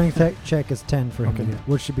 The strength check is 10 for him to Okay. get,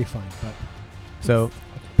 which should be fine. But So,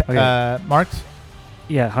 Okay. marked.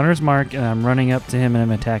 Yeah, Hunter's Mark, and I'm running up to him and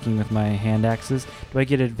I'm attacking with my hand axes. Do I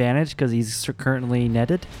get advantage because he's currently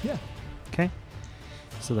netted? Yeah. Okay.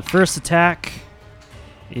 So the first attack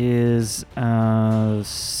is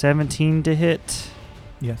 17 to hit.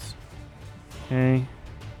 Yes. Okay.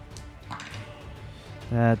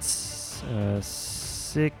 That's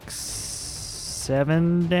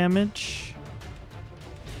 7 damage.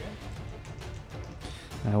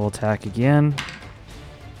 I will attack again.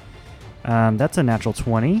 That's a natural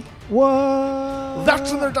 20. what?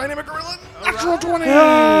 That's another dynamic gorilla. Natural 20.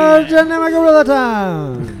 Dynamic gorilla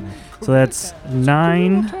time. So that's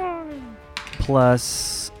 9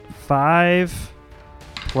 plus 5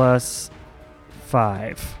 plus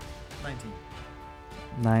 5. 19.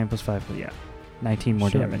 9 plus 5, yeah. 19 more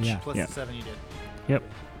Sure, damage. yeah. Plus Yeah. the 7 you did.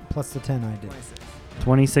 Plus the 10 I did. 26.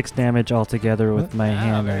 26 damage altogether with my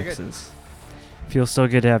hand very good. axes. Feels so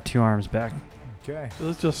good to have 2 arms back. Okay. So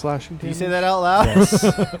let's do slashing Can you damage. say that out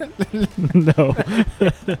loud?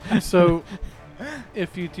 No. So,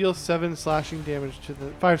 if you deal 7 slashing damage to the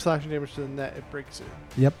 5 slashing damage to the net, it breaks it.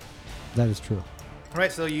 Yep, that is true.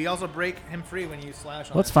 Right, so you also break him free when you slash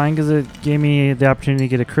on Well, that's fine because it gave me the opportunity to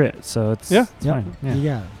get a crit, so it's, Yeah. it's Yep. fine. Yeah. You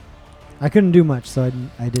got it. I couldn't do much, so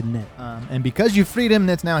I did net. And because you freed him,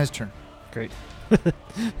 that's now his turn. Great.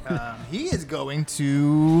 He is going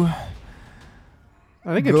to...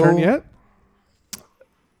 I think a Go- turn yet.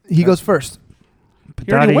 He goes first.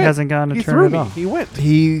 He already Patati went. hasn't gotten a He turn threw at me. all. He went.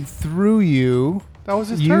 He threw you. That was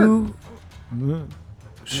his turn. You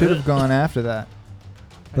should have gone after that.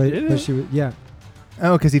 But didn't. she was, yeah.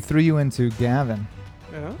 Oh, because he threw you into Gavin,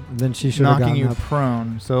 Yeah. Then she should have knocking gotten you up.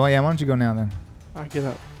 prone. So, yeah, why don't you go now then? I get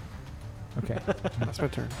up. Okay. That's my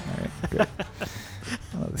turn. All right, good.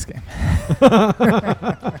 I love this game.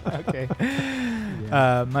 Okay.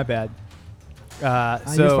 My bad. So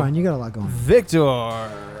You're fine. You got a lot going. Victor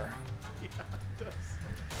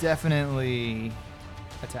definitely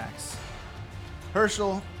attacks.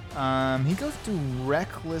 Herschel, he goes to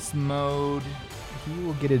reckless mode. He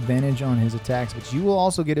will get advantage on his attacks, but you will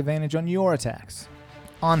also get advantage on your attacks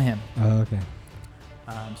on him. Oh, okay.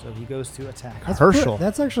 So he goes to attack That's Herschel.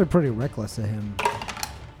 that's actually pretty reckless of him.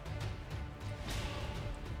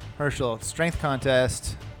 Herschel, strength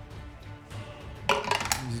contest.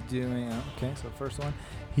 He's doing okay. So first one,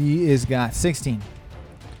 he is got 16.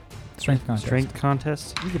 Strength contest. Strength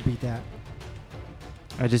contest. You could beat that.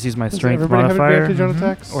 I just use my Does strength everybody have modifier, advantage on Mhm.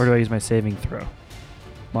 attacks? or do I use my saving throw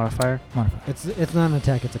modifier? Modifier. It's not an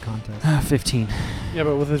attack. It's a contest. 15. Yeah,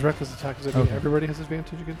 but with his reckless attack, does it mean Okay. everybody has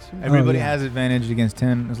advantage against him? Everybody yeah. has advantage against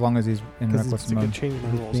him as long as he's in 'Cause reckless It's a good mode. change in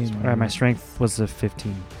my rules. Being- All right, my strength was a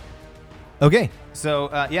 15. Okay, so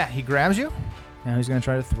yeah, he grabs you. Now he's gonna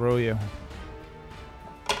try to throw you.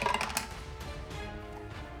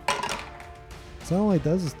 So all he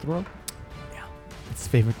does is throw. It's his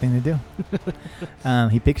favorite thing to do.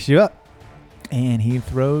 He picks you up and he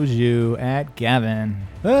throws you at Gavin.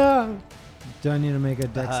 Ah! Do I need to make a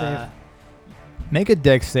deck save? Make a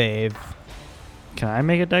dex save. Can I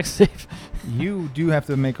make a dex save? You do have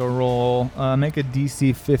to make a roll. Make a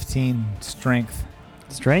DC 15 strength.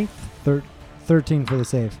 Strength? 13 for the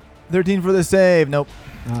save. 13 for the save. Nope.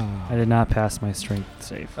 Ah. I did not pass my strength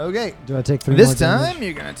save. Okay. Do I take 3 This more damage? time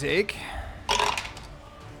you're gonna take.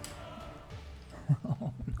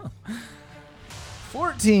 Oh, no.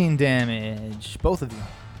 14 damage, both of you.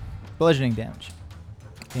 Bludgeoning damage,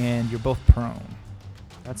 and you're both prone.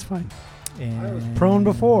 That's fine. And I was prone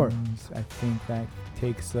before. I think that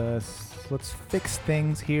takes us. Let's fix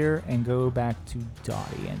things here and go back to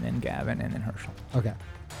Dottie, and then Gavin, and then Herschel. Okay.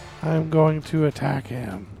 I'm going to attack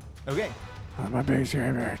him. Okay. My base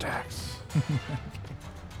area attacks.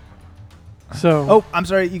 So, Oh, I'm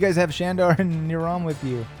sorry. You guys have Shandar and Niram with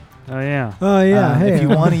you. Oh, yeah. Oh yeah. Hey. If you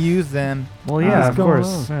want to use them. Well, yeah, what's of going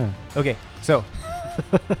course. Yeah. Okay. So,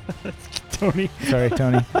 Tony. sorry,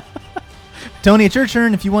 Tony. Tony, it's your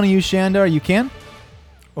turn. If you want to use Shandar, you can,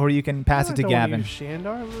 or you can pass it to I don't wanna Gavin. use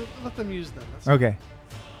Shandar. Let them use them. That's Okay.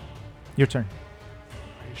 Your turn.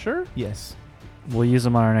 Are you sure? Yes. We'll use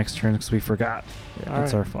them on our next turn because we forgot. All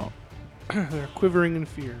That's right. our fault. They're quivering in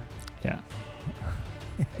fear. Yeah.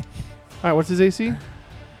 All right, what's his AC?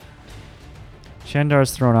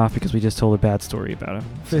 Shandar's thrown off because we just told a bad story about him.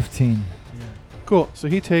 15. Cool. So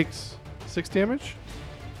he takes 6 damage.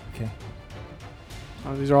 Okay.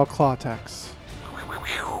 These are all claw attacks.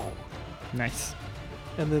 Nice.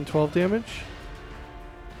 And then 12 damage.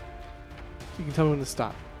 You can tell me when to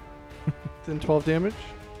stop. Then 12 damage.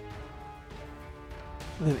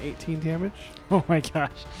 And then 18 damage. Oh my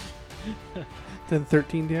gosh. Then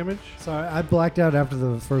 13 damage. Sorry, I blacked out after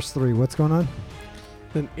the first 3. What's going on?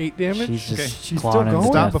 Then 8 damage. She's just Okay. She's clawing still him to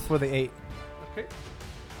going? Stop death. before the 8. Okay.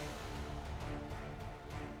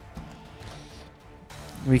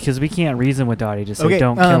 Because we can't reason with Dottie. Just say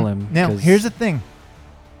don't kill him. Now, 'cause- here's the thing.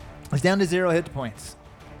 It's down to 0 hit points.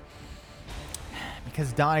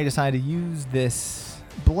 Because Donnie decided to use this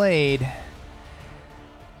blade.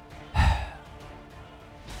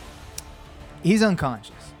 He's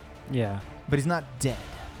unconscious, Yeah. but he's not dead.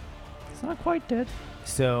 It's not quite dead.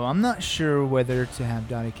 So I'm not sure whether to have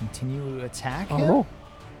Dottie continue to attack I'll him roll.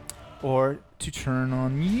 or to turn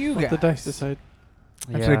on you Let guys. the dice decide.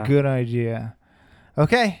 That's Yeah. a good idea.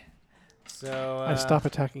 Okay. So I stop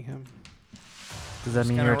attacking him. Does that just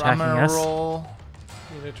mean gonna- you're attacking I'm gonna us? roll.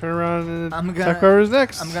 I'm gonna turn around and I'm attack gonna- whoever's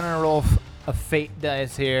next. I'm gonna roll a fate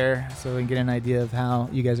dice here, so we can get an idea of how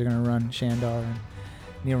you guys are gonna run Shandar and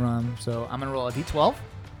Niram. So I'm gonna roll a d12.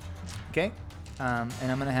 Okay. And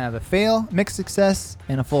I'm gonna have a fail, mixed success,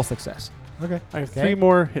 and a full success. Okay. I have Okay. 3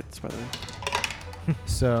 more hits, by the way.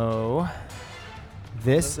 So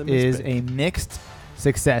this None of them is is big. a mixed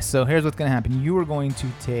success. So here's what's gonna happen. You are going to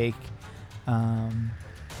take.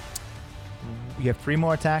 You have 3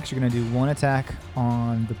 more attacks. You're gonna do 1 attack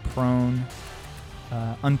on the prone,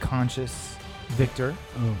 unconscious Victor.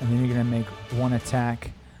 Oh. And then you're going to make 1 attack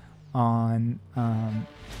on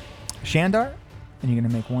Shandar. And you're going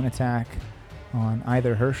to make 1 attack on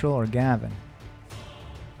either Herschel or Gavin.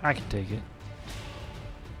 I can take it.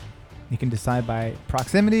 You can decide by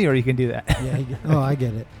proximity or you can do that. Yeah. I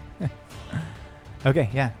get it. Okay,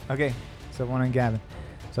 yeah. Okay. So 1 on Gavin.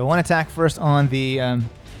 So 1 attack first on the...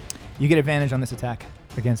 you get advantage on this attack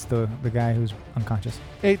against the guy who's unconscious.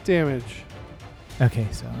 8 damage. Okay,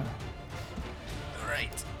 so...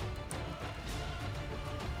 Right.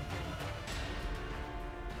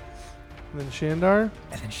 And then Shandar,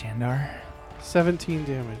 And then Shandar. 17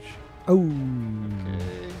 damage. Oh.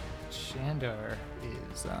 Shandar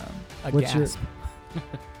is a What's your- gasp.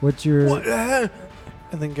 What's your?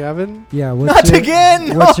 And then Gavin, Yeah. What's Not your,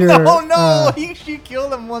 again! What's No, your? no! She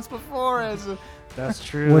killed him once before as a... That's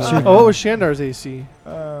true. What's your- oh, it was Shandar's AC.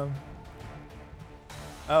 oh,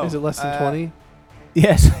 Is it less than 20?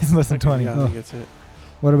 Yes, it's less than Okay, 20. Yeah, I Oh. think it's it.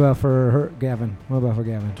 What about for her, Gavin? What about for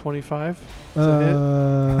Gavin? 25. Is that hit?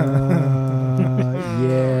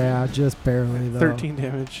 Yeah, just barely though. 13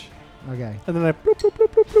 damage. Okay. And then I bloop, bloop, bloop,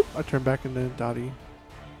 bloop, bloop. I turn back into Dottie.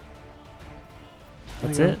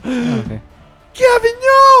 That's I go, it? Oh, okay. Gavin,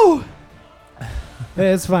 no!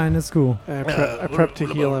 Hey, it's fine. It's cool. And I prep to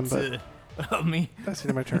heal him, but Me. that's the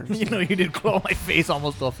end of my turn. You know, you did claw my face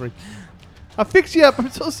almost all free. I'll fix you up. I'm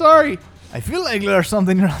so sorry. I feel like there's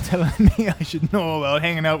something you're not telling me I should know about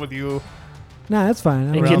hanging out with you Nah, that's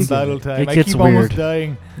fine. It around gets- battle time. it I gets keep almost weird.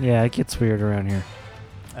 dying. Yeah, it gets weird around here.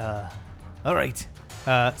 All right.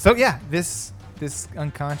 So yeah, this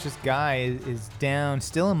unconscious guy is down,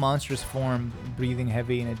 still in monstrous form, breathing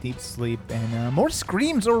heavy in a deep sleep, and more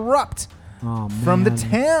screams erupt Oh, from the man.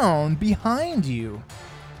 town behind you.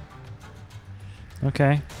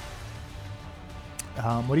 Okay.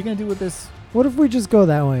 What are you gonna do with this? What if we just go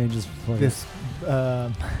that way and just fuck it? This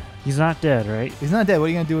He's not dead, right? he's not dead. What are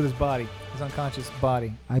you gonna do with his body? His unconscious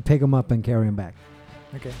body. I pick him up and carry him back.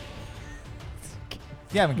 Okay.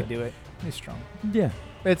 Gavin can do it. He's strong. Yeah.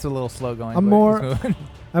 It's a little slow going. I'm but more- he's moving.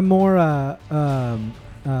 I'm more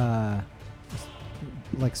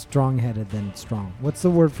like strong-headed than strong. What's the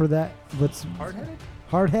word for that? What's Hard-headed?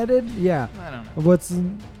 hard-headed? Yeah. I don't know.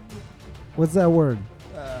 What's that word?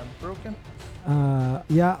 Broken.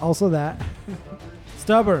 Yeah, also that.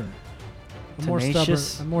 Stubborn. I'm more stubborn.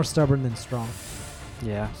 Tenacious. I'm more stubborn than strong.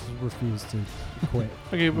 Yeah. Just refuse to quit.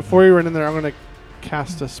 Okay, before you run in there, I'm going to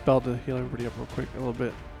cast a spell to heal everybody up real quick, a little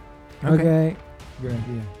bit. Okay. Good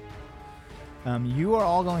idea. You are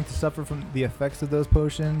all going to suffer from the effects of those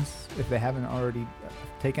potions if they haven't already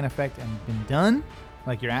taken effect and been done.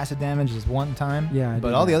 Like your acid damage is one time. Yeah, I But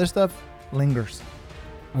did all the that. other stuff lingers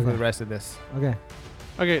for the Okay. rest of this. Okay.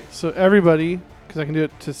 Okay, so everybody, because I can do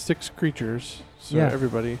it to 6 creatures, so Yeah.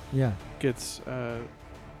 everybody Yeah. gets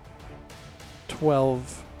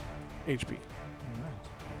 12 HP.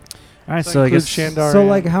 All right, That so I includes guess Shandar. So and-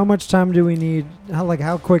 like, how much time do we need?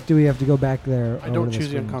 How quick do we have to go back there? I over don't the choose the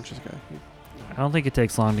screens? unconscious guy. don't think it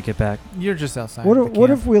takes long to get back. You're just outside. What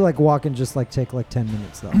if we like walk and just like take like 10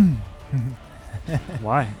 minutes though?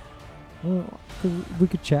 Why? Well, 'cause we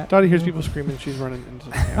could chat. Dottie hears people screaming. She's running into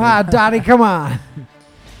the camera. Ah, Dottie, come on.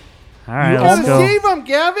 All right, You let's Gotta go. save him,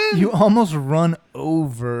 Gavin! You almost run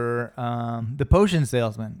over the potion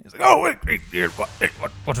salesman. He's like, Oh, wait, here,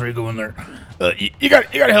 what's where you going there? You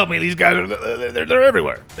got to help me. These guys are they're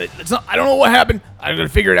everywhere. It's not, I don't know what happened. I got to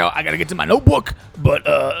figure it out. I got to get to my notebook.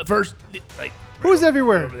 But first, like, Who's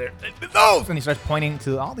everywhere? over there? those, and he starts pointing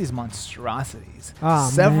to all these monstrosities. Aw,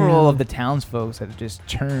 Several man. of the townsfolk have just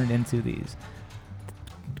turned into these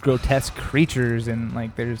grotesque creatures, and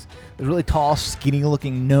like there's a really tall,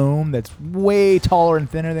 skinny-looking gnome that's way taller and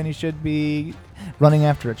thinner than he should be, running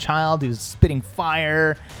after a child who's spitting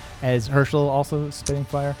fire, as Herschel also is spitting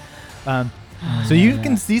fire. So you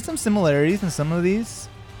can see some similarities in some of these,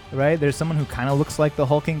 right? There's someone who kind of looks like the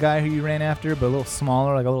hulking guy who you ran after, but a little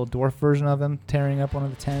smaller, like a little dwarf version of him, tearing up one of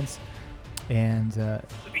the tents. And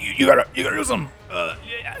You gotta do something.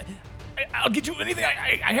 I'll get you anything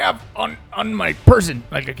I have on my person.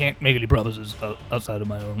 Like I can't make any promises outside of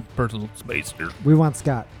my own personal space. We want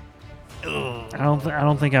Scott. I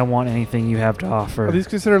don't think I want anything you have to offer. Are these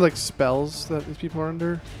considered like spells that these people are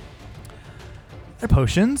under? they're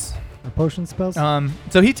potions. Our potion spells?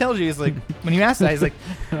 So he tells you, he's like, when you ask that, he's like,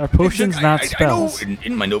 Are potions not spells? I know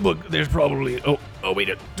in my notebook there's probably a way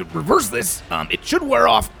to reverse this. It should wear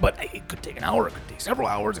off, but it could take an hour. It could take several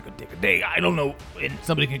hours. It could take a day. I don't know. And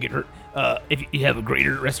somebody can get hurt. If you have a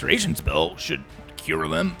greater restoration spell, should cure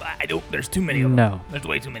them. I don't. There's too many of them. No. There's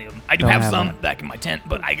way too many of them. I do Don't have have some that. back in my tent,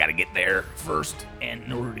 but I gotta get there first. And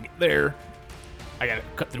in order to get there, I gotta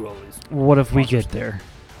cut through all these. What if we get there?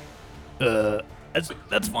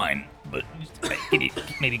 That's fine. But you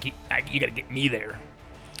gotta get me there.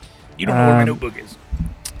 You don't know where my notebook is.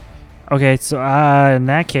 Okay, so in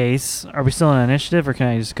that case, are we still in initiative, or can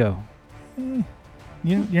I just go?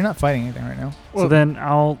 you're not fighting anything right now. So then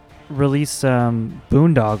I'll release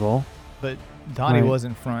Boondoggle. But Dottie Right. was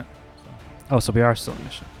in front. Oh, so we are still in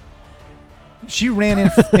initiative. She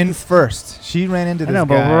ran in first. She ran into I this know,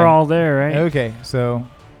 guy. but we're all there, right? Okay, so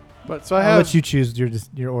But so I I'll have. let you choose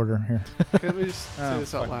your order here. Let me just say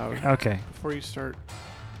this out loud Okay. before you start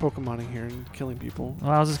Pokemoning here and killing people.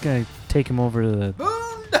 Well, I was just gonna take him over to the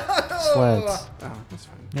sleds. Oh, that's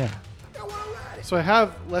fine. Yeah, So I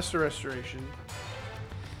have lesser restoration.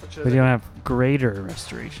 Which but you don't have greater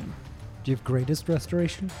restoration. Do you have greatest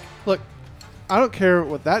restoration? Look, I don't care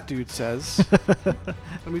what that dude says.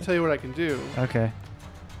 Let me tell you what I can do. Okay.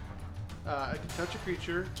 I can touch a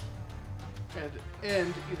creature and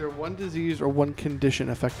end either one disease or one condition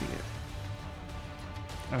affecting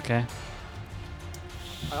it. Okay.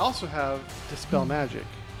 I also have Dispel Magic.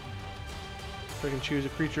 So I can choose a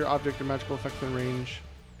creature, object, or magical effect in range,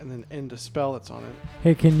 and then end a spell that's on it.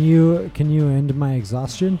 Hey, can you end my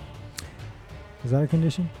exhaustion? Is that a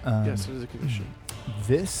condition? Yes, it is a condition.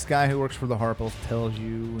 This guy who works for the Harples tells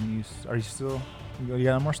you when you are you still you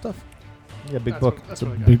got more stuff? You got a big That's book. what- that's It's a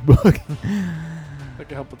what I got. big book. I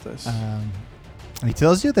can help with this. He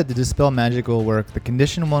tells you that the dispel magic will work. The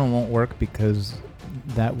condition one won't work because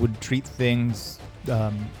that would treat things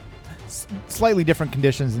slightly different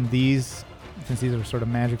conditions than these, since these are sort of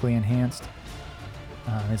magically enhanced.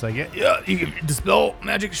 He's like, Yeah, dispel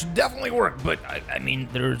magic should definitely work, but I mean,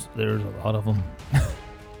 there's a lot of them.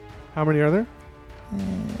 How many are there?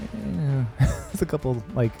 it's a couple,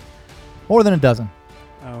 like more than a dozen.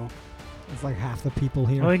 Oh, It's like half the people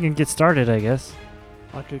here. Well, we can get started, I guess.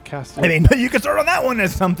 I could cast it. I mean, but you can start on that one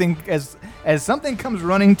as something as something comes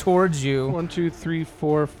running towards you. 1, 2, 3,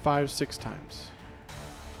 4, 5, 6 times.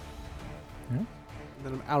 Yeah. And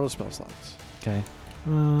then I'm out of spell slots. Okay.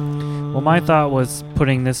 Well, my thought was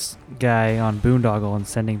putting this guy on Boondoggle and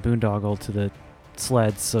sending Boondoggle to the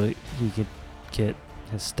sleds so he could get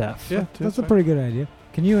his stuff. Yeah, That's a pretty good idea.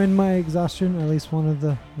 Can you end my exhaustion? At least one of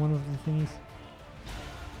the things.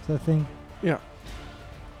 Is that a thing? Yeah.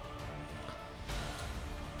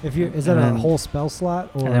 If you is that And a then- whole spell slot?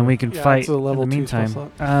 Or And then we can Yeah, fight it's a level in the 2 spell meantime.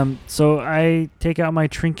 slot. So I take out my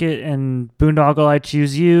trinket and Boondoggle, I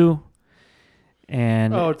choose you.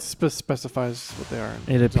 And Oh, it specifies what they are.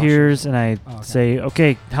 it Exhaustion. appears, and I Oh, okay. say,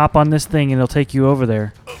 okay, hop on this thing and it'll take you over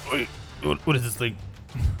there. Wait, what is this thing?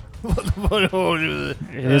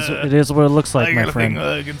 It is what it looks like, I my got a thing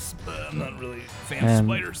friend. against. I'm not really a fan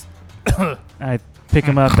And- of spiders. I pick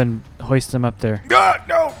him up and hoist him up there. God,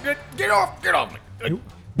 no! Get off me!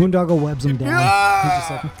 Boondoggle webs him down.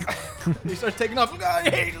 Ah! He's just like, He starts taking off. I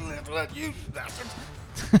hate it, you bastards.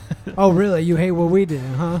 oh, really? You hate what we did,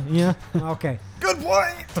 huh? Yeah. Okay. Good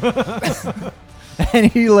point.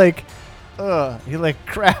 And he like He like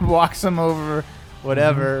crab walks him over,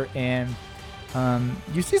 whatever, and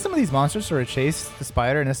you see some of these monsters sort of chase the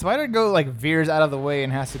spider, and the spider veers out of the way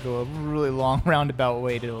and has to go a really long roundabout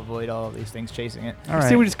way to avoid all of these things chasing it. All right.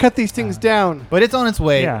 See, we just cut these things down. But it's on its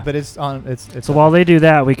way. Yeah. But it's on. It's So while they do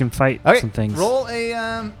that, we can fight okay. some things. Roll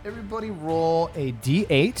a everybody roll a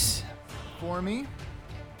d8 for me.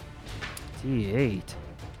 D8.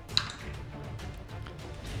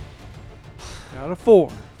 Out of 4.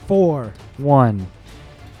 4. 1.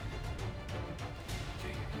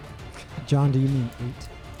 John, do you mean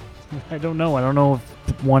 8? I don't know. I don't know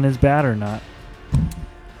if 1 is bad or not.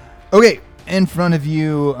 Okay, in front of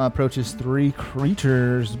you approaches 3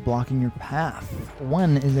 creatures blocking your path.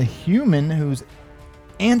 One is a human whose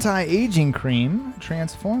anti-aging cream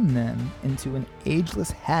transformed them into an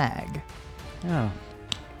ageless hag. Oh.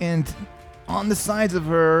 And on the sides of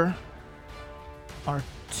her are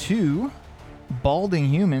 2 balding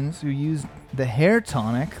humans who used the hair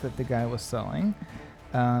tonic that the guy was selling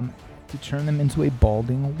to turn them into a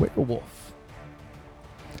balding werewolf.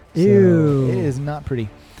 Ew. So it is not pretty.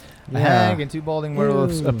 A Yeah. hag and 2 balding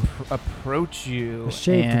werewolves Ew. approach you. A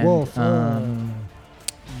shaved and, wolf.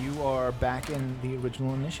 You are back in the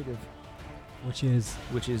original initiative, Which is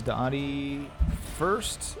which is Dottie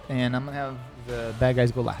first, and I'm going to have the bad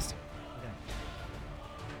guys go last.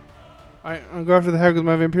 I'm going to go after the hag with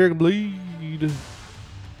my vampiric bleed.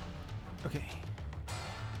 Okay.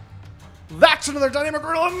 That's another dynamic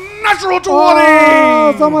roll, a natural 20!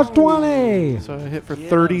 Oh, so much 20. So I hit for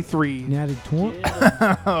 33. Natty 20.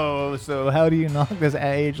 Oh, so how do you knock this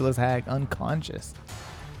ageless hag unconscious?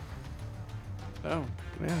 Oh,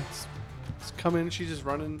 yeah. It's coming. She's just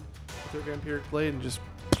running with her vampiric blade and just...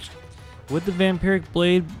 Would the vampiric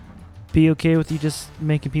blade be okay with you just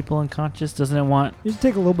making people unconscious? Doesn't it want... You just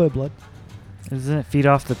take a little bit of blood. Doesn't it feed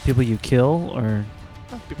off the people you kill, or...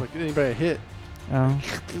 People like anybody I hit, Oh.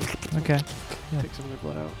 Okay. take some of their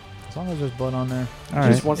blood out. As long as there's blood on there. All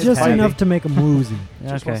Just right. wants Just to fight. enough to make them woozy.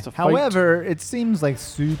 Just Okay. wants to fight. However, it seems like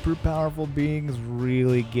super powerful beings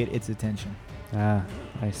really get its attention. Ah,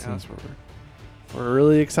 I Yeah, see. that's what we're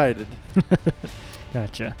really excited.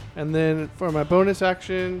 Gotcha. And then for my bonus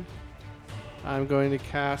action, I'm going to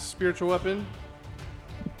cast Spiritual Weapon.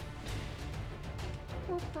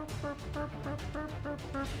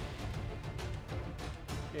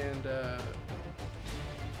 And I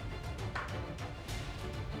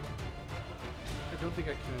don't think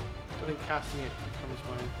I can. I think casting it becomes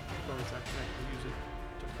my bonus action. I can use it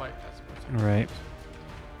to fight as a bonus action. Right.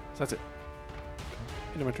 So that's it.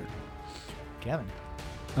 End of my turn. Kevin.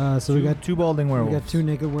 So we got 2 balding we werewolves. got 2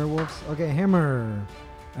 naked werewolves. Okay, hammer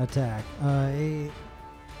attack. A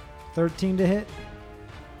 13 to hit.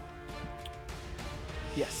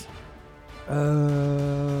 Yes.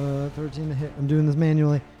 13 to hit. I'm doing this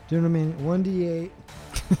manually. Doing it manually. 1d8.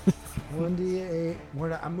 1d8.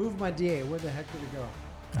 I moved my d8. Where the heck did it go?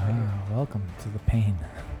 Welcome to the pain.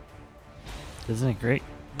 Isn't it great?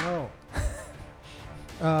 No.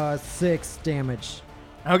 6 damage.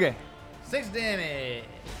 Okay. 6 damage.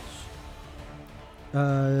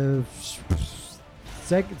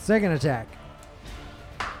 Second attack.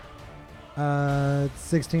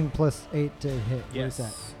 16 plus 8 to hit. What is that?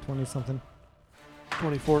 Yes. 20 something.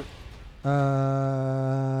 24.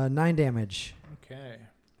 9 damage. Okay.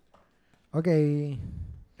 Okay.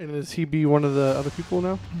 And does he be one of the other people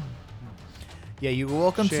now? Yeah, you're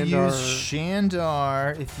welcome to Shandar. use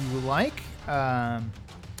Shandar if you like.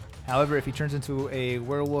 However, if he turns into a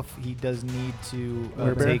werewolf, he does need to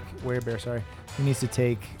take werebear. Sorry, he needs to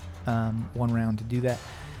take 1 round to do that.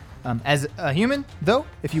 As a human, though,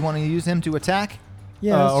 if you want to use him to attack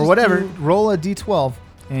Yeah. or whatever, roll a d12,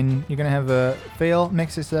 and you're gonna have a fail,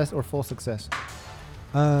 mixed success, or full success.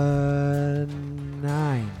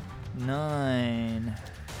 9. 9.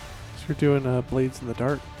 So you're doing Blades in the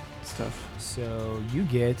Dark stuff. So you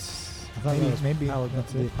get I thought maybe, that was maybe Paladin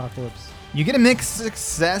that's of the it. Apocalypse. You get a mixed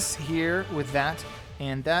success here with that,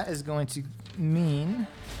 and that is going to mean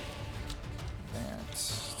that.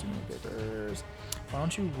 Too many papers. Why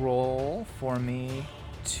don't you roll for me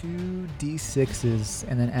 2 d6s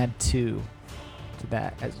and then add 2 to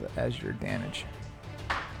that as your damage.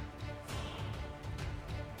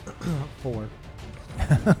 4.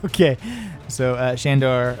 Okay, so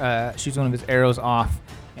Shandar shoots one of his arrows off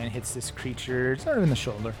and hits this creature sort of in the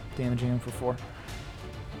shoulder, damaging him for 4.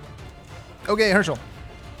 Okay, Herschel.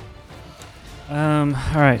 All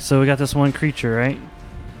right. So we got this one creature, right?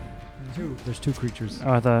 2. There's 2 creatures.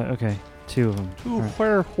 Oh, I thought. Okay, 2 of them. 2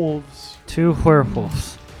 werewolves. 2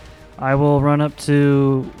 werewolves. I will run up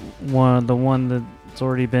to the one that's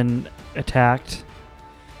already been attacked,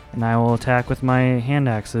 And I will attack with my hand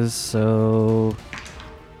axes. So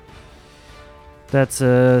that's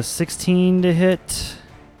a 16 to hit.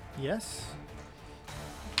 Yes.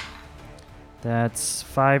 That's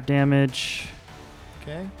 5 damage.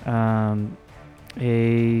 Okay.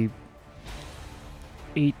 A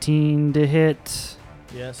 18 to hit.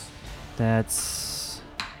 Yes. That's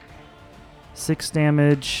 6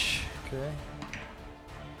 damage. Okay.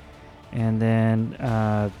 And then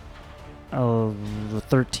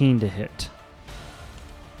 13 to hit.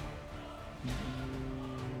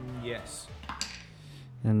 Yes.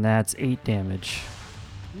 And that's 8 damage.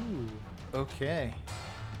 Ooh. Okay.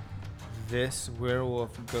 This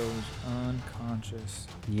werewolf goes unconscious.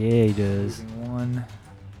 Yeah, he does. Leaving one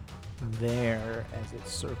there as it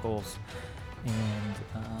circles, and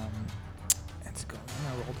it's going. I'm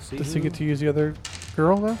gonna roll to see. Does he get to use the other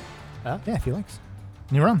girl though? Yeah, if he likes.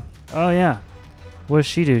 Niram. Oh, yeah. What does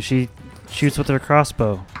she do? She shoots with her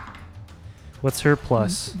crossbow. What's her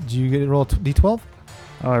plus? Do you get to roll d12?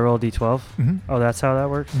 Oh, I roll d12? Mm-hmm. Oh, that's how that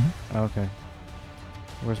works? Mm-hmm. Oh, okay.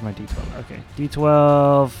 Where's my d12? Okay.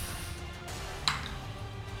 d12.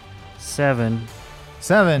 7.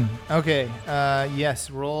 7. Okay. Yes.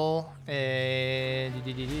 Roll a.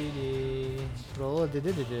 Roll a.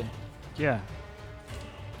 Yeah.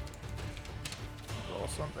 Roll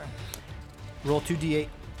something. Roll 2d8,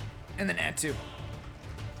 and then add 2.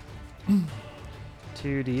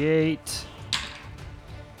 2d8.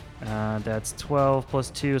 That's 12 plus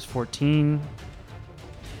 2 is 14.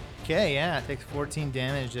 Okay. Yeah. It takes 14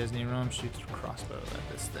 damage as Niram shoots a crossbow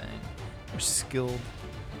at this thing. Or skilled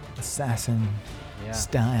assassin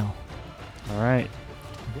style. All right.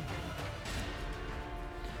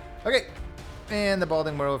 Okay. And the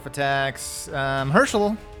balding werewolf attacks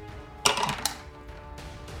Herschel.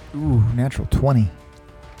 Ooh, natural 20.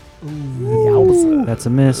 Ooh, That's a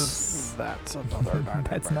miss. That's another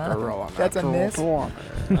That's not. That's a miss. Oh.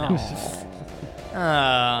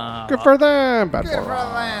 Good for them. Bad Good for for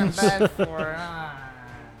us. them. Bad for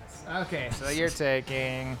us. Okay, so you're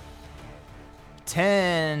taking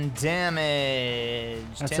 10 damage.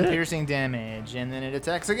 That's 10 it? piercing damage, and then it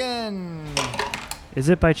attacks again. Is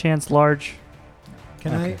it by chance large?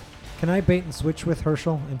 Can I bait and switch with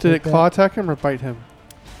Herschel? And Did it take that? claw attack him or bite him?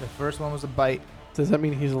 The first one was a bite. Does that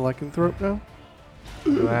mean he's a lycanthrope now?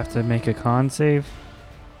 Do I have to make a con save?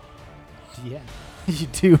 Yeah. You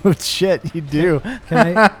do. Shit, you do.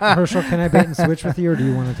 Can I, Herschel? Can I bait and switch with you, or do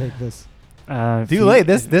you want to take this? Too late.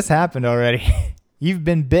 This happened already. You've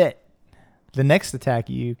been bit. The next attack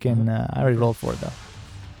you can. I already rolled for it though.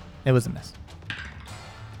 It was a miss.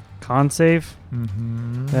 Con save?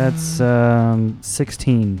 Mm-hmm. That's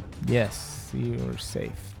 16. Yes, you're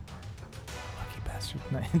safe. Lucky bastard.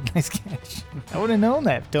 Nice catch. I would have known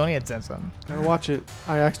that if Tony had said something. Gotta watch it.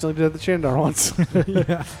 I accidentally did that to Chandar once.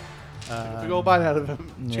 Yeah. We go bite out of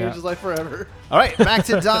him. Yeah. Change his life forever. All right, back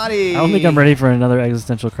to Dottie. I don't think I'm ready for another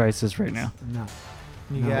existential crisis right now. No.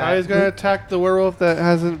 You No. got- Now he's gonna attack the werewolf that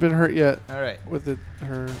hasn't been hurt yet All right. with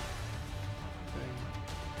her thing.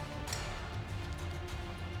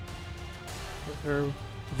 With her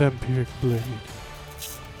vampiric blade.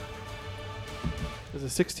 Does a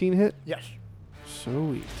 16 hit? Yes.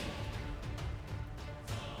 Sweet.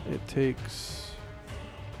 It takes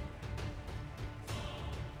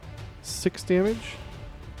 6 damage,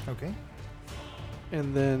 Okay.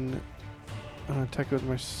 and then I'm gonna attack it with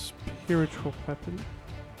my spiritual weapon.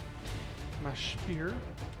 My spear.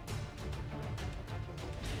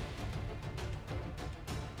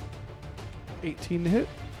 $18 to hit.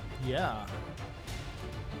 Yeah.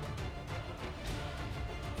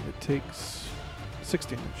 It takes 6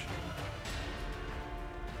 damage.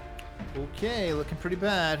 Okay, looking pretty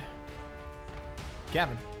bad.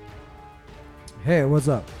 Gavin. Hey, what's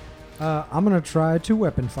up? I'm gonna try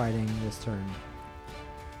 2-weapon fighting this turn.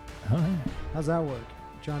 All right. How's that work,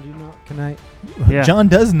 John? Do you know? Can I? Yeah. John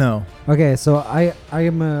does know. Okay, so I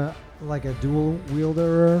am a dual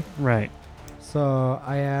wielder. Right. So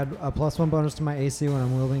I add a +1 bonus to my AC when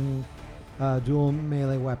I'm wielding dual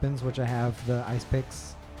melee weapons, which I have the ice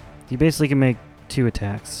picks You basically can make 2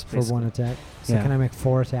 attacks. for basically. 1 attack. So Yeah. can I make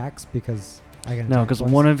 4 attacks because I can? No, attack because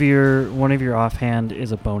twice? one of your offhand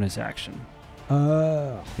is a bonus action.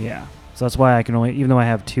 Oh. Yeah. So that's why I can only, even though I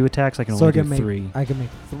have 2 attacks, I can So only I do can 3. I can make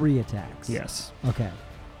 3 attacks. Yes. Okay.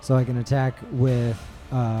 So I can attack with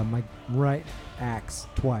my right axe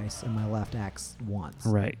twice and my left axe once.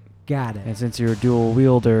 Right. Got it. And since you're a dual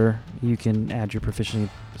wielder, you can add your proficiency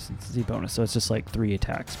bonus. So it's just like 3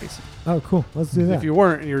 attacks, basically. Oh, cool. Let's do that. If you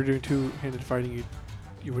weren't and you were doing two-handed fighting,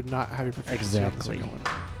 you would not have your proficiency on the Exactly. second one.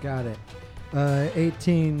 Got it.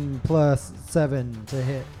 18 plus 7 to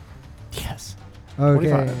hit. Yes. Okay.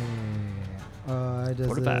 25. It does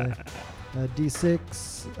 45. a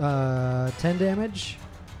D6, 10 damage.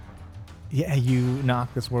 Yeah, you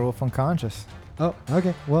knock this werewolf unconscious. Oh,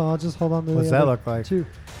 okay. Well, I'll just hold on to What's the that other look like? two.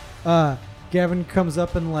 Gavin comes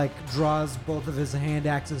up and like draws both of his hand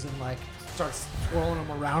axes and like starts twirling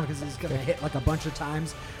them around because he's gonna hit like a bunch of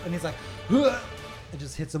times, and he's like, "Ugh!" It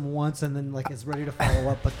just hits him once and then like is ready to follow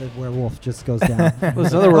up, but the werewolf just goes down.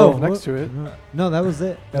 There's another werewolf next to it. No, that was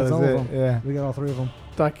it. That That's was all it. of them. Yeah. We got all 3 of them.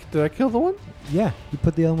 Did I kill the one? Yeah, you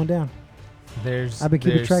put the other one down. There's. I've been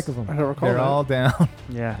keeping there's- track of I them. don't recall They're that. all down.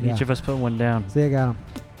 Yeah, Yeah. each of us put one down. See, I got them.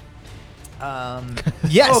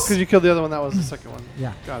 Yes. Oh, because you killed the other one. That was the second one.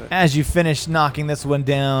 Yeah. Got it. As you finish knocking this one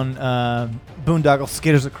down, Boondoggle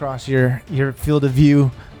skitters across your field of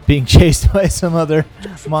view, being chased by some other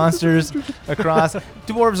monsters across.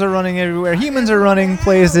 Dwarves are running everywhere. Humans are running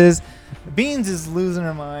places. Beans is losing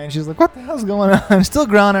her mind. She's like, "What the hell's going on?" Still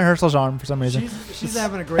growling at Herschel's arm for some reason. She's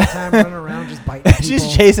having a great time running around just biting people.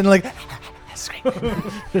 She's chasing like.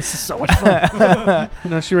 This is so much fun.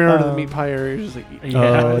 No, she ran over to the meat pie area. Just like,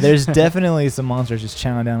 Yeah. Oh, there's definitely some monsters just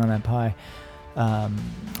chowing down on that pie.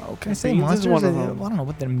 Can I say Beans is monsters? one of I them. don't know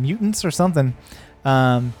what they're mutants or something.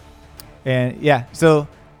 And yeah, so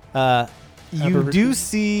you do Aberration?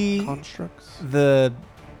 see constructs. the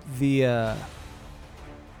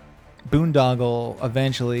boondoggle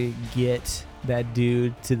eventually get that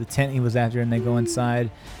dude to the tent he was after, and they go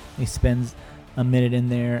inside. He spends a minute in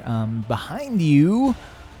there. Behind you,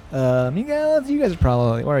 you guys are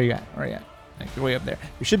probably where are you at? Where are you at? Like, you're way up there.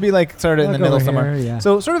 You should be like sort of in the Look middle over somewhere. here, yeah.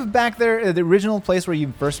 So sort of back there, the original place where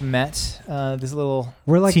you first met this little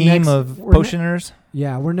We're like team next- of we're ne- potioners.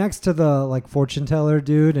 Yeah, we're next to the like fortune teller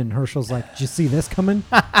dude, and Herschel's like, "Did you see this coming?"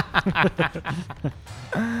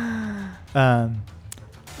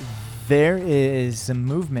 There is some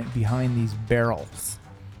movement behind these barrels,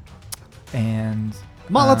 and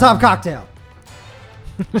Molotov cocktail.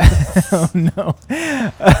 oh no!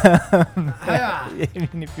 I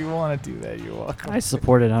mean, if you want to do that, you're welcome. I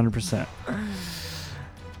support it 100%.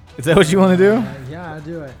 Is that what you want to do? Yeah, I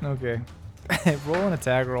do it. Okay. Roll an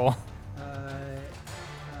attack roll.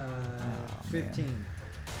 15.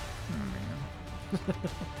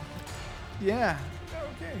 Yeah.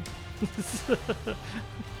 Okay.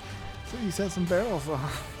 So you set some barrels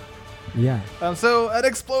off. Yeah. So an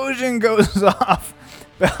explosion goes off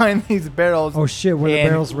behind these barrels. Oh shit! Were the and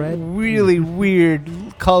barrels red? Really weird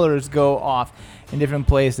colors go off in different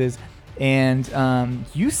places, and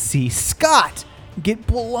you see Scott get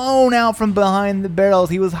blown out from behind the barrels.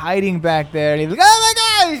 He was hiding back there, and he's like, "Oh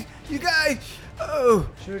my gosh, you guys! Oh,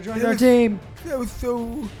 Should have joined our team. that was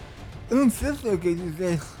so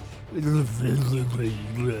unsophisticated."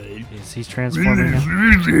 Yes, he's transforming now.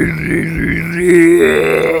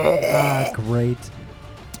 Great.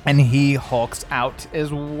 And he hulks out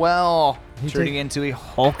as well, He turning take- into a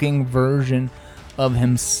hulking version of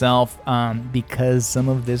himself because some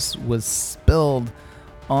of this was spilled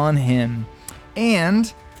on him.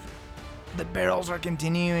 And the barrels are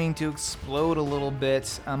continuing to explode a little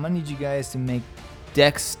bit. I'm going to need you guys to make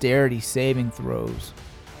dexterity saving throws.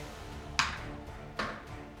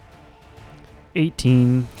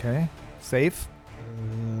 18. Okay. Safe?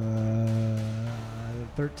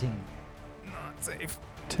 13. Not safe.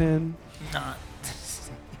 10. Not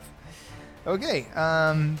safe. Okay.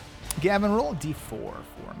 Gavin, roll a d4 for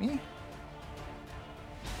me.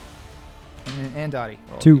 And Dottie,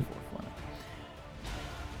 roll a 2. d4 for me.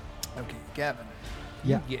 Okay, Gavin.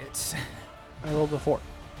 Yeah. You get... I rolled a 4.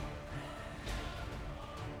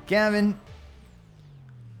 Gavin,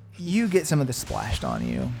 you get some of this splashed on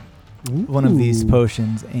you. One of these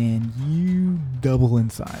potions, and you double in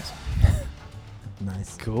size.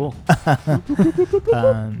 Nice. Cool.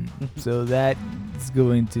 So that is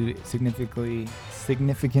going to significantly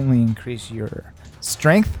increase your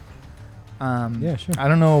strength. Yeah, sure. I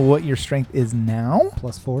don't know what your strength is now,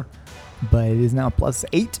 +4. but it is now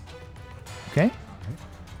 +8. Okay.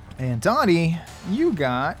 And Dottie, you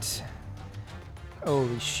got...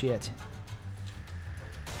 Holy shit.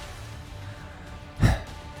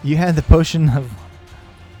 You had the potion of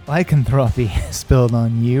lycanthropy spilled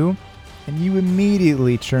on you, and you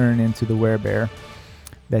immediately turn into the werebear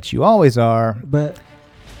that you always are. But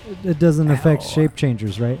it doesn't affect Ow. shape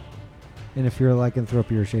changers, right? And if you're a lycanthrope,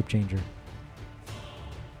 you're a shape changer.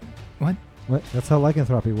 What? What? That's how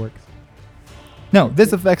lycanthropy works. No,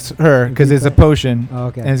 this affects her because it's a potion, Oh,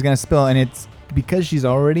 okay. and it's going to spill, and it's because she's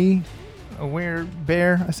already a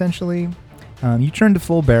werebear, essentially. You turn to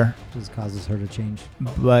full bear. Just causes her to change.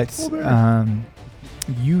 But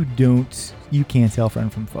you can't tell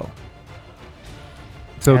friend from foe.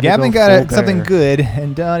 So Had to Gavin go got full something bear. good,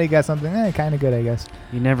 and Dottie got something kind of good, I guess.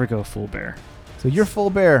 You never go full bear. So you're full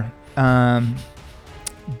bear,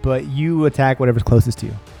 but you attack whatever's closest to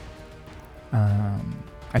you.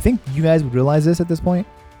 I think you guys would realize this at this point,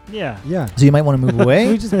 Yeah. Yeah. so you might want to move We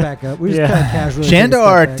away. just back up. We just Yeah. kind of casually. take a step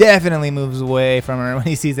Shandar back. definitely moves away from her when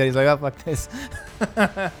he sees that. He's like, "Oh fuck this!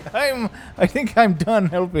 I think I'm done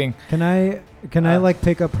helping." Can I like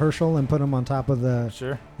pick up Herschel and put him on top of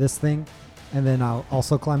Sure. this thing, and then I'll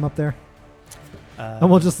also climb up there, and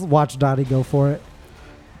we'll just watch Dottie go for it.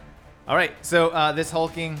 All right. So this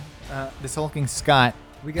hulking Scott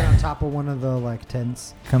We get on top of one of the like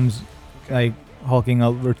tents. comes like hulking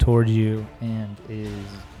over towards you and is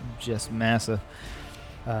just massive,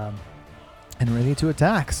 and ready to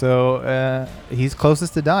attack. So he's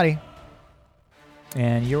closest to Dottie,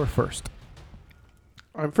 and you're first.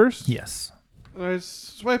 I'm first. Yes. I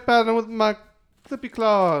swipe at him with my clippy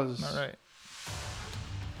claws. All right.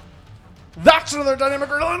 That's another dynamic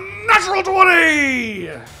roll, natural 20.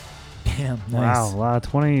 Damn. Nice. Wow, a lot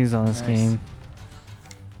of 20s on this Nice. game.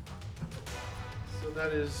 So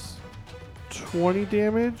that is 20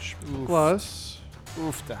 damage Oof. plus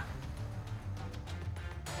Oofta.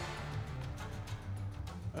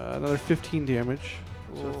 another 15 damage.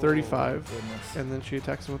 So Oh, 35. goodness. And then she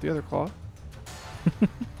attacks him with the other claw.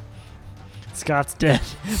 Scott's dead.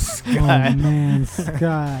 Oh Scott. man,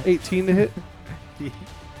 Scott. 18 to hit.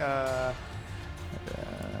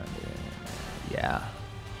 Yeah.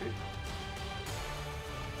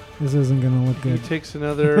 This isn't gonna look He good. takes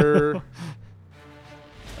another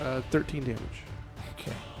 13 damage.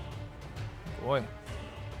 Okay. Boy.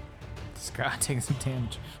 Scott taking some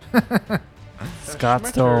damage. Scott's my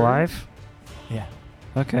still turn. alive? Yeah.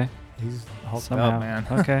 Okay. He's hulked Somehow. up, man.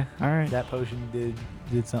 Okay. All right. That potion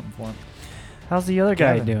did something for him. How's the other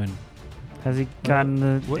guy Gavin. doing? Has he gotten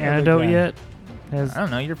the what other antidote guy? yet? Has I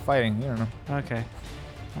don't know. You're fighting. You don't know. okay.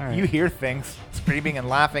 All right. You hear things, screaming and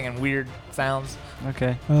laughing and weird sounds.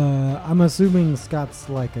 Okay. I'm assuming Scott's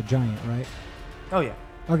like a giant, right? Oh yeah.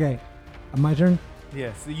 Okay, my turn.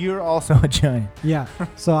 Yes. You're also a giant. Yeah.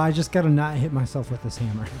 So I just gotta not hit myself with this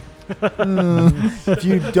hammer. If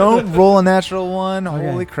you don't roll a natural one, Okay.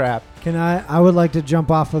 holy crap. Can I would like to jump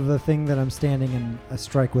off of the thing that I'm standing and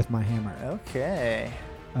strike with my hammer. Okay.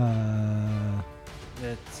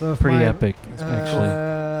 It's So if pretty my- epic, actually.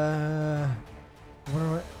 What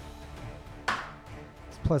are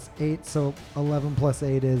it's plus 8, so 11 plus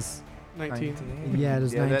 8 is 19. Yeah,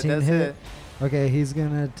 does that 19 does hit? Okay. He's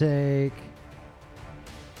gonna take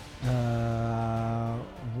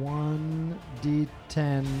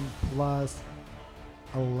 1d10 plus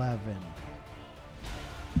 11.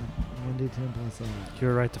 1d10 plus 11. You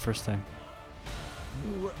were right the first time.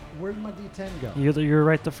 Where'd my d10 go? You were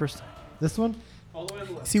right the first time. This one?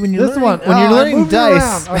 See, when you're This learning, one. when you're Oh, I learning moved it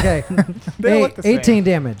dice. around. Okay. They don't look the same. 18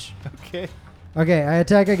 damage. Okay. Okay, I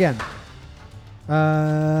attack again.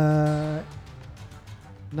 9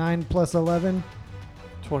 plus 11.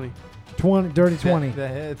 20. 20. Dirty 20.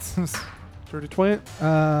 That hits. Dirty 20.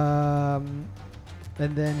 And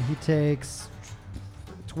then he takes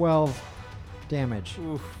 12 damage.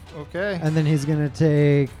 Oof. Okay. And then he's going to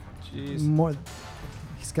take Jeez. more.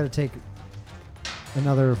 He's got to take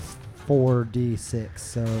another 4d6.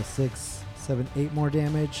 So 6, 7, 8 more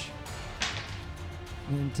damage.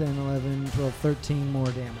 9, 10, 11, 12, 13 more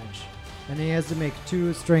damage. And he has to make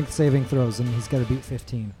 2 strength saving throws, and he's got to beat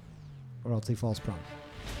 15, or else he falls prone.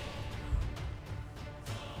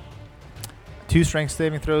 2 strength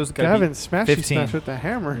saving throws. Gotta Gavin beat smashy 15. smash with the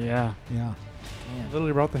hammer. Yeah. Yeah. Damn.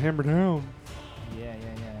 Literally brought the hammer down. Yeah.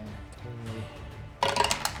 Totally.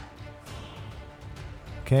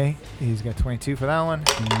 Okay, he's got 22 for that one.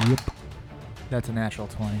 Yep. That's a natural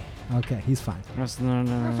 20. Okay, he's fine. That's, no.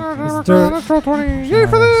 He's sturdy. Natural 20. Yay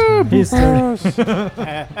for them! He's sturdy. Yes.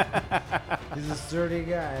 He's a sturdy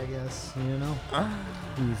guy, I guess. You know.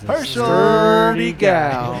 He's a Herschel! Sturdy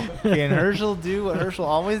gal. Can Herschel do what Herschel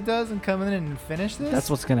always does and come in and finish this? That's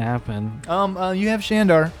what's gonna happen. You have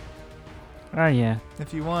Shandar Ah, yeah.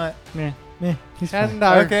 if you want. Meh. Meh, he's fine.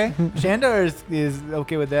 Shandar. Okay. Shandar is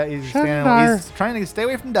okay with that. He's Shandar. he's trying to stay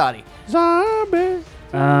away from Dottie. Zombie.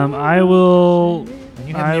 I will. And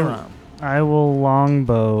you have Miram. I will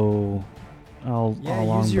longbow. I'll Yeah,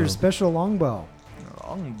 longbow. use your special longbow.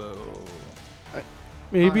 Longbow.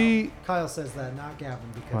 Maybe. Kyle says that, not Gavin,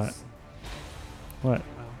 because What?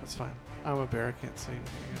 Oh, that's fine. I'm a bear. I can't say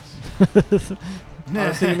anything, I guess. I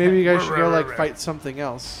was thinking maybe you guys should go like fight something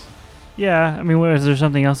else. Yeah. I mean, is there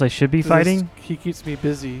something else I should be 'Cause fighting? He keeps me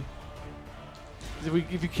busy.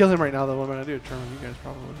 If you kill him right now, then what am I gonna do? Turn on you guys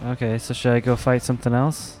probably. Okay. So should I go fight something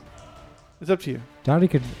else? It's up to you. Dottie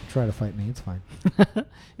could try to fight me. It's fine.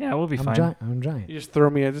 Yeah, we'll be I'm fine. I'm giant. You just throw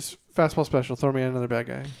me at just fastball special. Throw me at another bad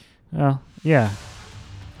guy. Oh, yeah.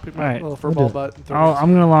 Pick my Alright. little We'll furball do butt. And throw me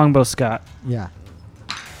I'm gonna longbow Scott. Yeah.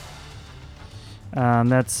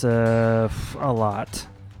 That's a lot.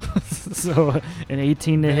 So an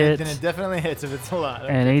 18 to hit, Then it definitely hits if it's a lot.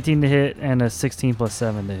 an 18 to hit, and a 16 plus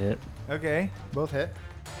 7 to hit. Okay, both hit.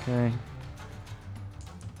 Okay.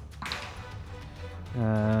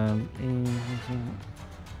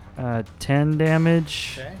 10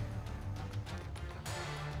 damage. Okay.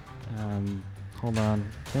 Hold on.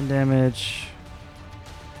 10 damage.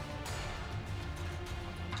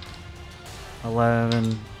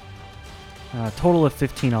 11. Total of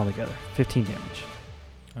 15 altogether. 15 damage.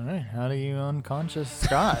 All right. How do you unconscious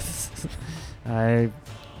Scott? I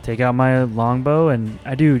take out my longbow and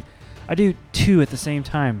I do 2 at the same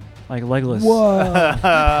time, like Legolas.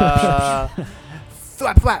 Whoa.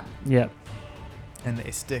 Flap, flap. Yep. And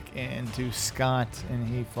they stick into Scott, and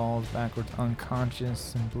he falls backwards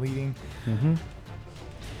unconscious and bleeding. Mm-hmm.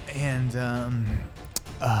 And,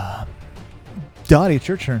 Dottie, it's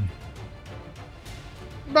your turn.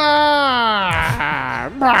 Who am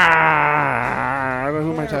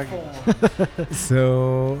I attacking?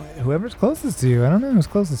 So, whoever's closest to you. I don't know who's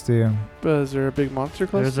closest to you. Is there a big monster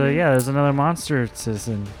close? There's another monster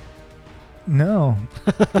citizen. No.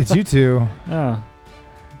 It's you two. Oh.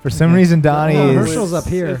 For some reason, Dottie No, is Herschel's up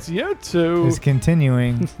here. It's you two. is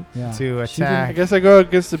continuing Yeah. to She didn't- I attack. guess I go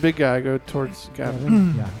against the big guy. I go towards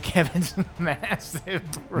Gavin. Yeah. Kevin's massive.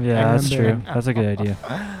 Yeah, that's Remember. true. That's a good idea.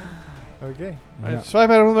 Okay. I swipe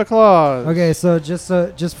at him with my claws. Okay, so just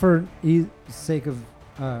for sake of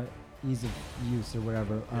ease of use or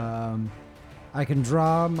whatever, I can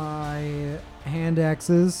draw my hand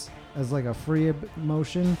axes as like a free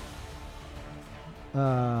motion,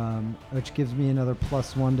 which gives me another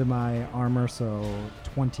 +1 to my armor, so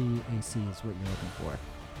 20 AC is what you're looking for.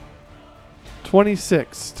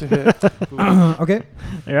 26 to hit. Okay,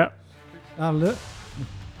 Yeah. look.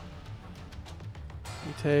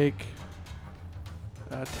 You take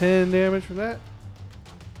 10 damage from that.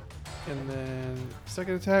 And then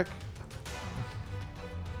second attack.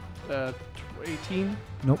 18.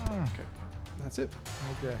 Nope. Okay. That's it.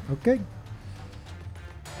 Okay. Okay,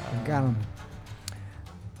 I got him.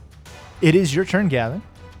 It is your turn, Gavin.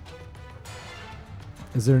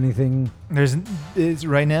 Is there anything? It's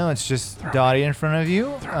right now. It's just Dottie in front of you.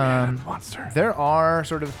 Monster. There are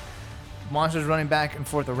sort of monsters running back and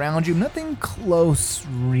forth around you. Nothing close,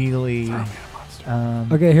 really.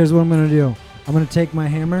 Okay, here's what I'm gonna do. I'm gonna take my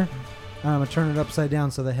hammer. I'm gonna turn it upside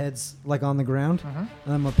down so the head's like on the ground. Mhm.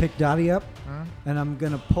 And I'm gonna pick Dottie up, Mhm. and I'm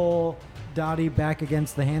gonna pull Dottie back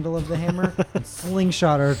against the handle of the hammer and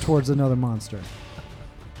slingshot her towards another monster.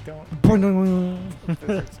 Don't. I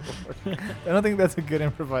don't think that's a good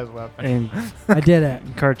improvised weapon. And I did it.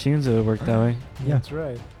 in cartoons, it would work that way. Yeah. That's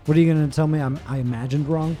right. What are you gonna tell me? I imagined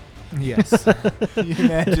wrong. Yes. You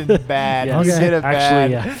imagined bad. Yes. You did a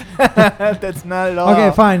Actually, bad. yeah. That's not at all.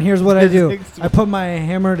 Okay, fine. Here's what I do. Physics. I put my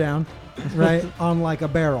hammer down, right, on like a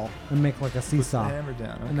barrel and make like a Put the seesaw. hammer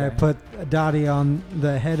down. And I okay. put Dottie on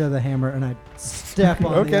the head of the hammer, and I step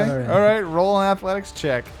on the Okay. other end. All right. Roll an athletics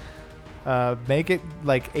check. Make it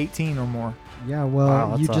like 18 or more. Yeah, well,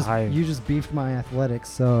 Wow, you that's a high- just beefed my athletics,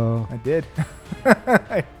 so I did.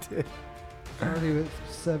 I did. already with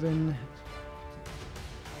 7.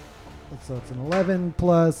 So it's an 11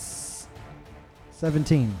 plus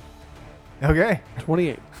 17. Okay.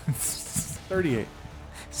 28. 38.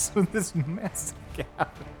 So this massive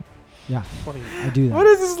gap. Yeah, 28. I do that. What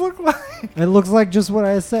does this look like? It looks like just what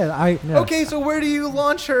I said. Okay, so where do you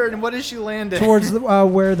launch her, and what does she land at? Towards the,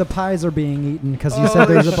 where the pies are being eaten, because you said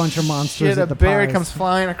there's a bunch of monsters Shit, at a the bear pies. comes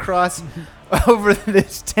flying across over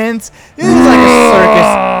this tent. This is like a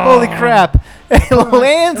circus. Holy crap. It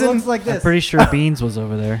lands It and... looks like I'm this. pretty sure Beans was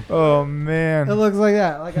over there. Oh, It man. looks like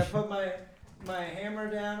that. Like I put my hammer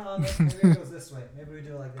down on this. Maybe it goes this way. Maybe we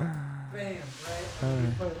do it like that. Bam,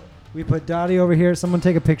 right? We put Dottie over here. Someone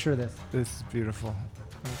take a picture of this. This is beautiful.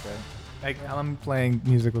 Okay. I'm playing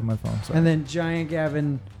music with my phone. Sorry. And then Giant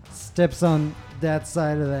Gavin steps on that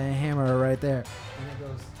side of the hammer right there. And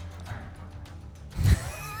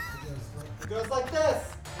it goes like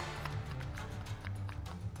this.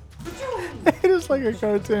 It is like a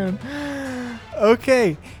cartoon.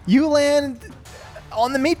 Okay, you land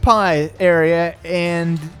on the meat pie area,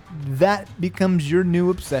 and that becomes your new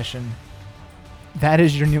obsession. That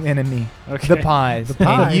is your new enemy. Okay. The pies. The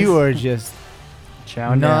pies. And you are just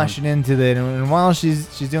Chowing down. noshing into it. And while she's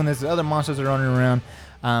doing this, the other monsters are running around.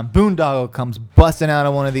 Boondoggle comes busting out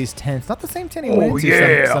of one of these tents. Not the same tent he went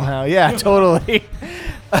into somehow. Yeah, totally.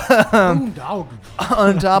 On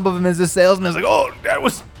top of him is the salesman. He's like, "Oh, that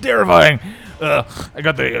was terrifying. I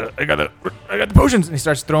got the potions." And he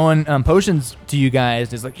starts throwing potions to you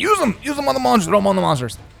guys. He's like, "Use them on the monsters. Throw them on the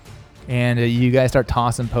monsters." And you guys start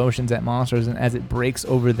tossing potions at monsters, and as it breaks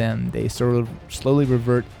over them, they sort of slowly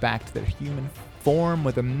revert back to their human form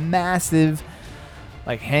with a massive,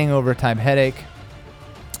 like, hangover type headache.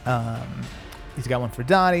 He's got one for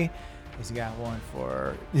Dottie. He's got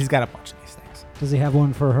a bunch of these things. Does he have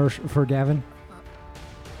one for Gavin?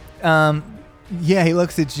 Yeah, he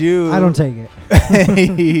looks at you. I don't take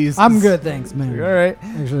it. I'm good, thanks, man. All right.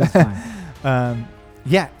 Actually, it's fine.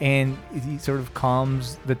 Yeah, and he sort of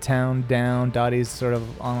calms the town down. Dottie's sort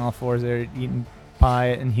of on all fours there, eating pie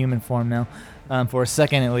in human form now, for a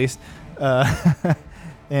second at least.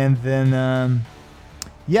 And then,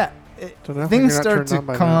 things start to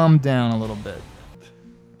calm down a little bit.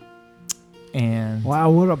 And wow,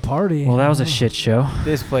 what a party. Well, that was a shit show.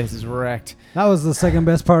 This place is wrecked. That was the second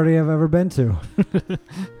best party I've ever been to.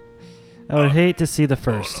 I would hate to see the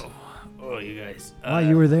first. Oh, you guys. Wow,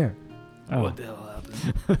 you were there. Oh. What the hell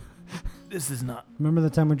happened? This is not. Remember the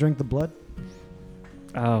time we drank the blood?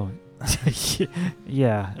 Oh.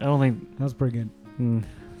 Yeah, I don't think... That was pretty good.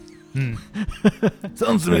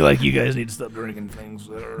 Sounds to me like you guys need to stop drinking things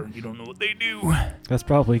or you don't know what they do. That's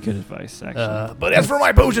probably good advice, actually. But as for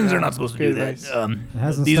my potions, they're not supposed to do that. It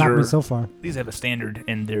hasn't these stopped me so far. These have a standard,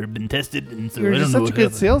 and they've been tested, and so You're I don't just know such a what good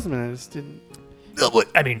happened. salesman. I just didn't.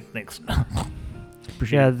 I mean, thanks.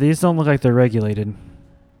 Yeah, these don't look like they're regulated.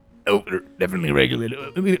 Oh, they're definitely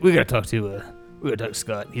regulated. We gotta talk to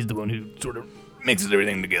Scott. He's the one who sort of mixes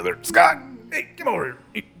everything together. Scott, hey, come over here.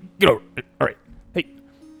 Hey, get over. All right. Hey,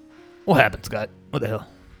 what happened, Scott? What the hell?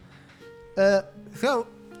 So,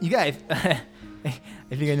 you guys, I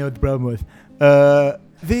think I know what the problem was.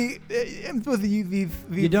 I'm supposed to use these.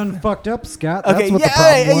 You done fucked up, Scott. Okay, That's what yeah, the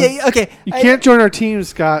problem was. yeah, okay. You can't join our team,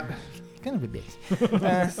 Scott. Kind of a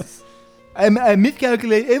bitch. I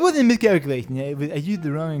miscalculated. It wasn't a miscalculation. I used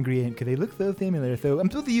the wrong ingredient because they look so similar. So I'm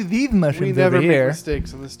supposed to use these We mushrooms never over make here.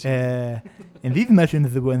 mistakes on this team. And these mushrooms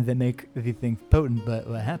are the ones that make these things potent. But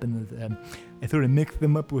what happened was I sort of mixed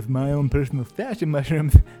them up with my own personal stash of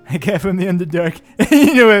mushrooms I got from the Underdark.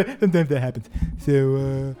 You know what? Sometimes that happens.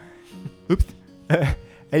 So, oops.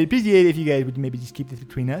 I'd appreciate it if you guys would maybe just keep this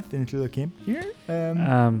between us and this little camp here.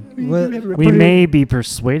 We may be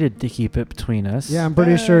persuaded to keep it between us. Yeah, I'm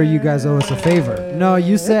pretty sure you guys owe us a favor. No,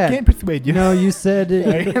 you I said. can't persuade you. No, you said.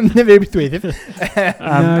 I'm not very persuasive.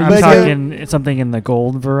 I'm talking something in the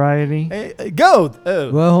gold variety. Gold!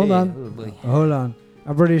 Oh. Well, hold on. Oh, boy. Hold on.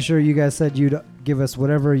 I'm pretty sure you guys said you'd give us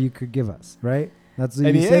whatever you could give us, right? That's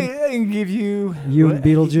what you said. I can give you... You what? and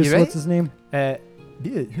Beetlejuice, You ready? what's his name?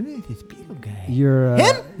 Dude, who is this Beetle guy? You're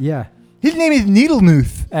Him? Yeah, His name is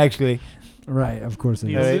Needlenooth, actually. right. Of course it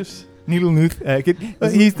is. Needlenooth?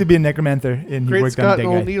 Needlenooth. He used to be a necromancer, and he Great worked Scott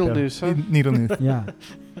on and Dead old Guy. Needlenooth, huh? Needlenooth. Yeah.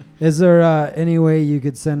 Is there any way you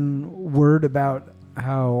could send word about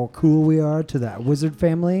how cool we are to that wizard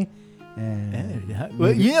family? And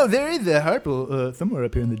Well, you know, there is a Harple somewhere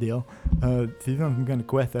up here in the deal. She's on some kind of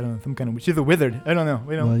quest. I don't know, some kind of... She's a wizard. I don't know.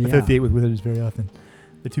 We don't Well, yeah. associate with wizards very often.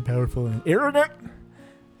 They're too powerful and arrogant.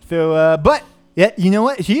 So, but... Yeah, you know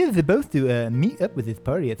what? She is supposed to meet up with this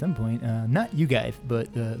party at some point. Not you guys, but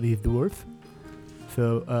these dwarfs.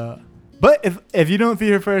 So, but if you don't see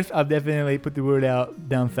her first, I'll definitely put the word out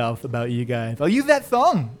down south about you guys. I'll use that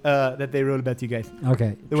song that they wrote about you guys.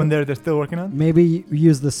 okay, The one they're still working on. maybe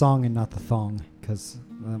use the song and not the thong, because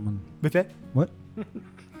that one. What's that? What?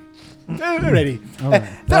 Alrighty. All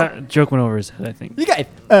right. That joke went over his head, I think. You guys.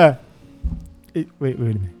 Wait a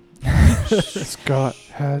minute. Scott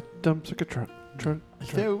had dumps like a truck.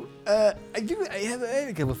 So, I have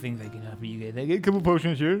a couple things I can offer you guys. I get a couple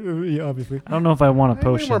potions here, yeah, obviously. I don't know if I want a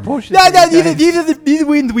Way more potion. potions No, than you guys. these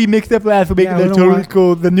ones we mixed up last week. Yeah, They're we don't totally want-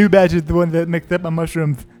 cool. The new batch is the one that mixed up my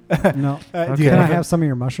mushrooms. No. Do Okay. you Can I it? have some of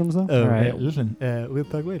your mushrooms though? Oh, All right. listen, we'll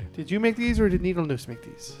talk later. Did you make these or did Needlenooth make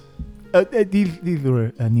these? These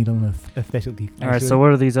were needle specialties. All right, so what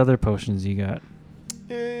are these other potions you got?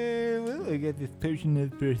 Well, I got this potion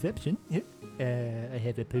of perception. Yep. I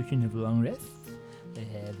have a potion of long rest. I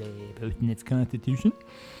have a potion of constitution,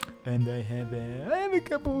 and I have a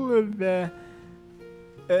couple of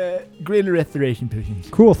greater restoration potions.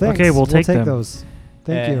 Cool. Thanks. Okay, we'll take them. those.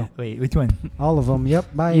 Thank you. Wait, which one? All of them.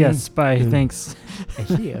 Yep. Bye. Yes, bye. Ooh. Thanks. I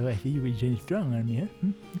see you were a strong army, huh?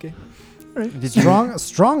 Okay. All right. Did you,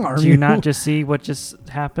 Strong army. do you not just see what just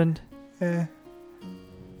happened?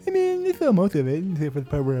 I mean, they saw most of it, except for the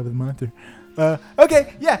part where I was a monster.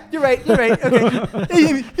 Okay, yeah, you're right. Okay,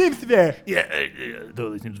 it seems fair. Yeah,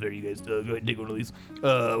 totally seems fair. You guys go ahead and take one of these.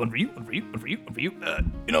 One for you. You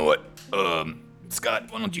know what?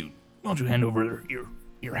 Scott, why don't you hand over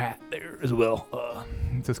your hat there as well?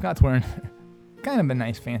 So Scott's wearing kind of a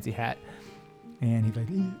nice fancy hat, and he's like,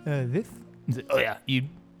 this? He's like, oh yeah,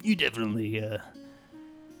 you definitely you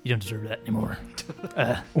don't deserve that anymore.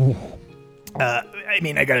 I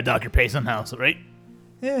mean, I gotta dock your pay somehow, so right?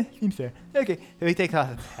 Yeah, seems fair. Okay, so he takes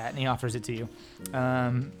off his hat and he offers it to you.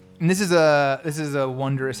 And this is a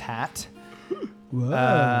wondrous hat.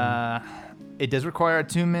 Whoa. It does require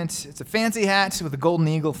attunement. It's a fancy hat with a golden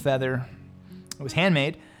eagle feather. It was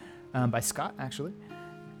handmade by Scott, actually.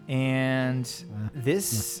 And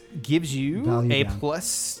this gives you Value a down.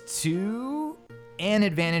 +2 and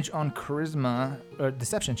advantage on charisma or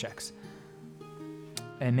deception checks.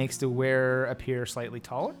 And makes the wearer appear slightly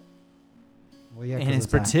taller. Well, yeah, And 'cause it's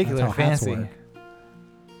that's particular how hats fancy. work.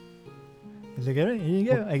 He's like, all right, here you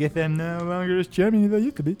go. I guess I'm no longer as charming as I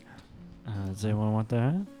used to be. Does anyone want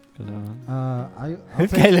that? 'Cause, I'll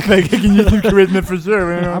This take- guy looks like he can use some charisma for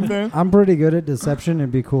sure. You know what I'm saying? I'm pretty good at deception.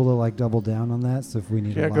 It'd be cool to like double down on that. So if we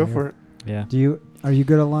need Yeah, a go liar. for it. yeah. Are you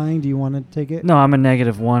good at lying? Do you want to take it? No, I'm a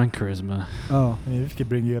 -1 charisma. Oh, I mean, this could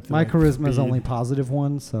bring you up to my like charisma is speed. only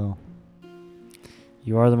 +1, so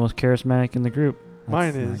You are the most charismatic in the group.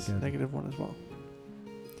 Mine that's not is good. -1 as well.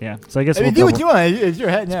 Yeah. So I guess I mean, we'll do what double- you want. It's your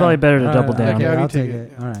hat now. It's probably better to All double right, down. Okay, Yeah, I'll you take take it.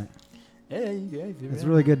 it, yeah. All right. Yeah, you guys do It's that.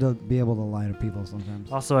 really good to be able to lie to people sometimes.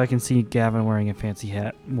 Also, I can see Gavin wearing a fancy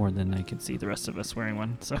hat more than I can see the rest of us wearing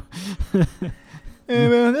one. So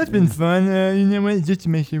Well, that's been fun. You know what? Just to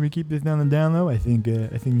make sure we keep this on the down low, I think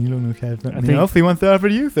Neil almost has something think- else he wants to offer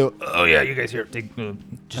to you. So Oh yeah, you guys here, take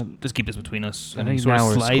just keep this between us. I And think he sort now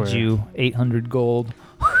of we're slides square. you 800 gold.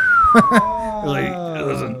 like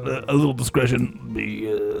listen, a little discretion would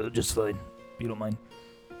be just fine. If you don't mind.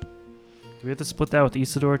 do we have to split that with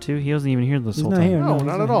Isidore too? He wasn't even here this He's whole not time. here. No, he's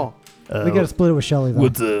not at all. We gotta split it with Shelly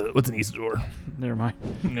though. What's an Isidore? Never mind.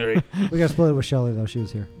 All right. We gotta split it with Shelly though. She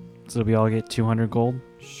was here. So we all get 200 gold.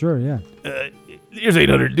 Sure, yeah. Here's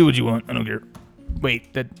 800. Do what you want. I don't care.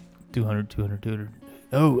 Wait, that 200.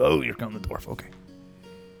 Oh, you're counting the dwarf. Okay.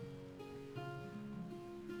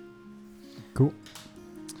 Cool.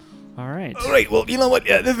 All right. All right. Well, you know what?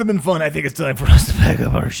 Yeah, this has been fun. I think it's time for us to pack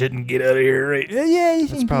up our shit and get out of here. Right? Yeah, you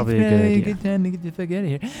That's think probably it's a good probably idea. good time to get the fuck out of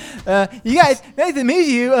here. You guys, nice to meet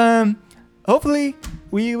you. Hopefully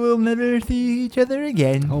we will never see each other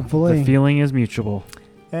again. Hopefully. The feeling is mutual.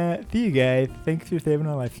 See you guys. Thanks for saving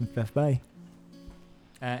our lives and stuff. Bye.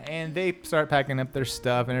 And they start packing up their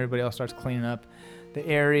stuff, and everybody else starts cleaning up the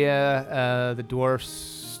area. The dwarfs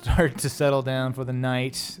start to settle down for the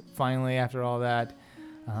night. Finally, after all that,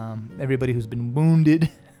 everybody who's been wounded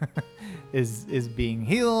is being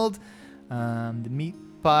healed. The meat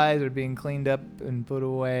pies are being cleaned up and put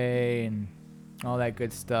away, and all that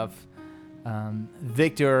good stuff.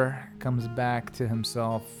 Victor comes back to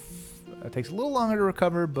himself. It takes a little longer to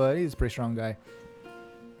recover, but he's a pretty strong guy.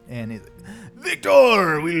 And he's like,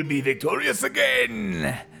 Victor, we'll be victorious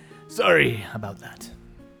again. Sorry about that.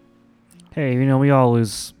 Hey, we all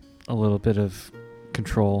lose a little bit of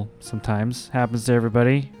control sometimes. Happens to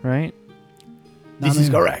everybody, right? This is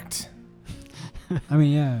correct. I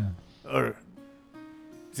mean, yeah. Or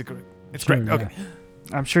is it correct? It's Sure, correct. Okay.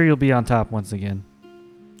 I'm sure you'll be on top once again.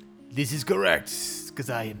 This is correct, because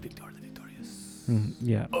I am Victor the Victorious.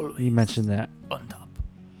 Yeah, Always you mentioned that. on top.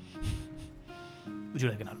 Would you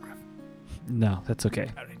like an autograph? No, that's okay.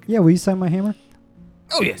 All right. Yeah, will you sign my hammer?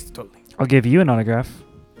 Oh, yes, totally. I'll give you an autograph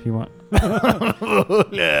if you want. What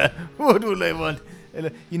would I want?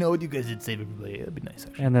 You know what? You guys did save everybody. That'd be nice,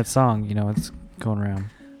 actually. And that song, it's going around.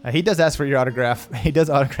 he does ask for your autograph. He does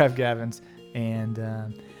autograph Gavin's, and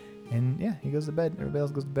yeah, he goes to bed. Everybody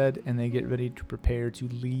else goes to bed, and they get ready to prepare to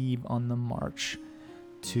leave on the march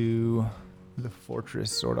to the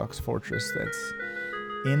fortress, Sordok's fortress. That's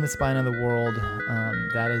in the spine of the world.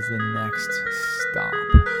 That is the next stop.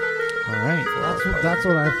 All right. That's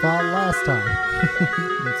what I thought last time.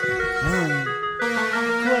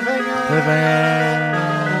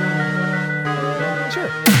 Sure.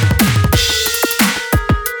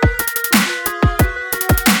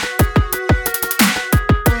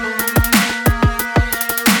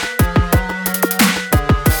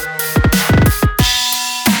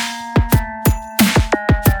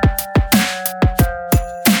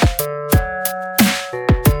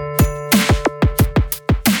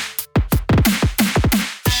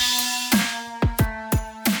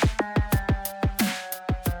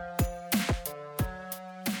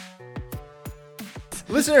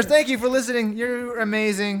 Listeners, thank you for listening. You're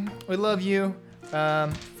amazing. We love you.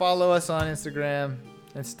 Follow us on Instagram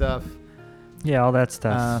and stuff. Yeah, all that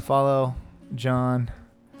stuff. Follow John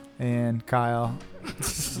and Kyle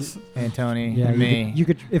and Tony Yeah, and me. you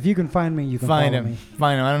could if you can find me, you can Find follow him. me.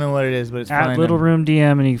 Find him. I don't know what it is, but it's At find Little him. Room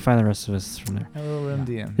DM, and you can find the rest of us from there. At Little Room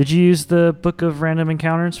DM. Did you use the book of random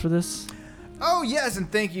encounters for this? Oh, yes,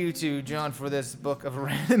 and thank you to John for this book of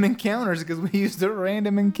random encounters because we used a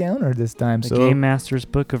random encounter this time. The So Game Master's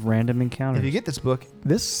book of random encounters. if you get this book,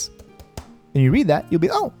 and you read that, you'll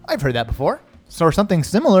be, oh, I've heard that before. So, or something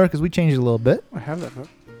similar because we changed it a little bit. I have that book.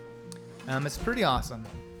 It's pretty awesome.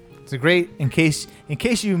 It's a great, in case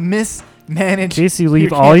you mismanage. in case you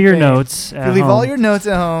leave your all your campaign. notes at If you leave home. all your notes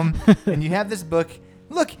at home and you have this book,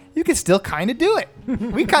 look, you can still kind of do it.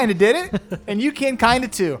 We kind of did it, and you can kind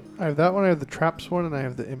of too. I have that one. I have the traps one, and I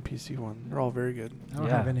have the NPC one. They're all very good. I don't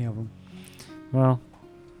Yeah. have any of them. Well,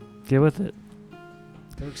 get with it.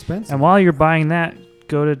 They're expensive. And while you're buying that,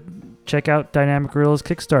 go to check out Dynamic Gorilla's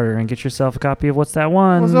Kickstarter and get yourself a copy of What's That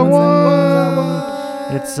One? What's that one?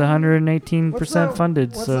 It's 118% What's that-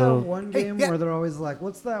 funded, What's so that one Hey, game yeah. where they're always like,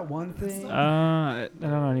 "What's that one thing?" I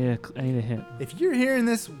don't know. I need a hint. If you're hearing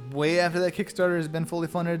this way after that Kickstarter has been fully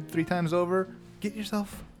funded 3 times over, get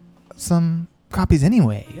yourself some copies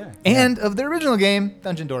anyway. Yeah. And of the original game,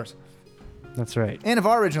 Dungeon Doors. That's right. And of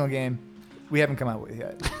our original game, we haven't come out with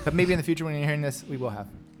yet. But maybe in the future when you're hearing this, we will have.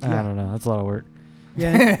 I don't know. That's a lot of work.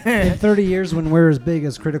 Yeah. In 30 years, when we're as big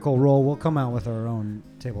as Critical Role, we'll come out with our own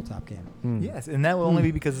tabletop game. Hmm. Yes, and that will only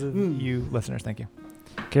be because of you listeners. Thank you.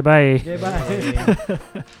 Okay, bye. Okay, bye.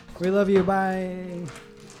 We love you. Bye.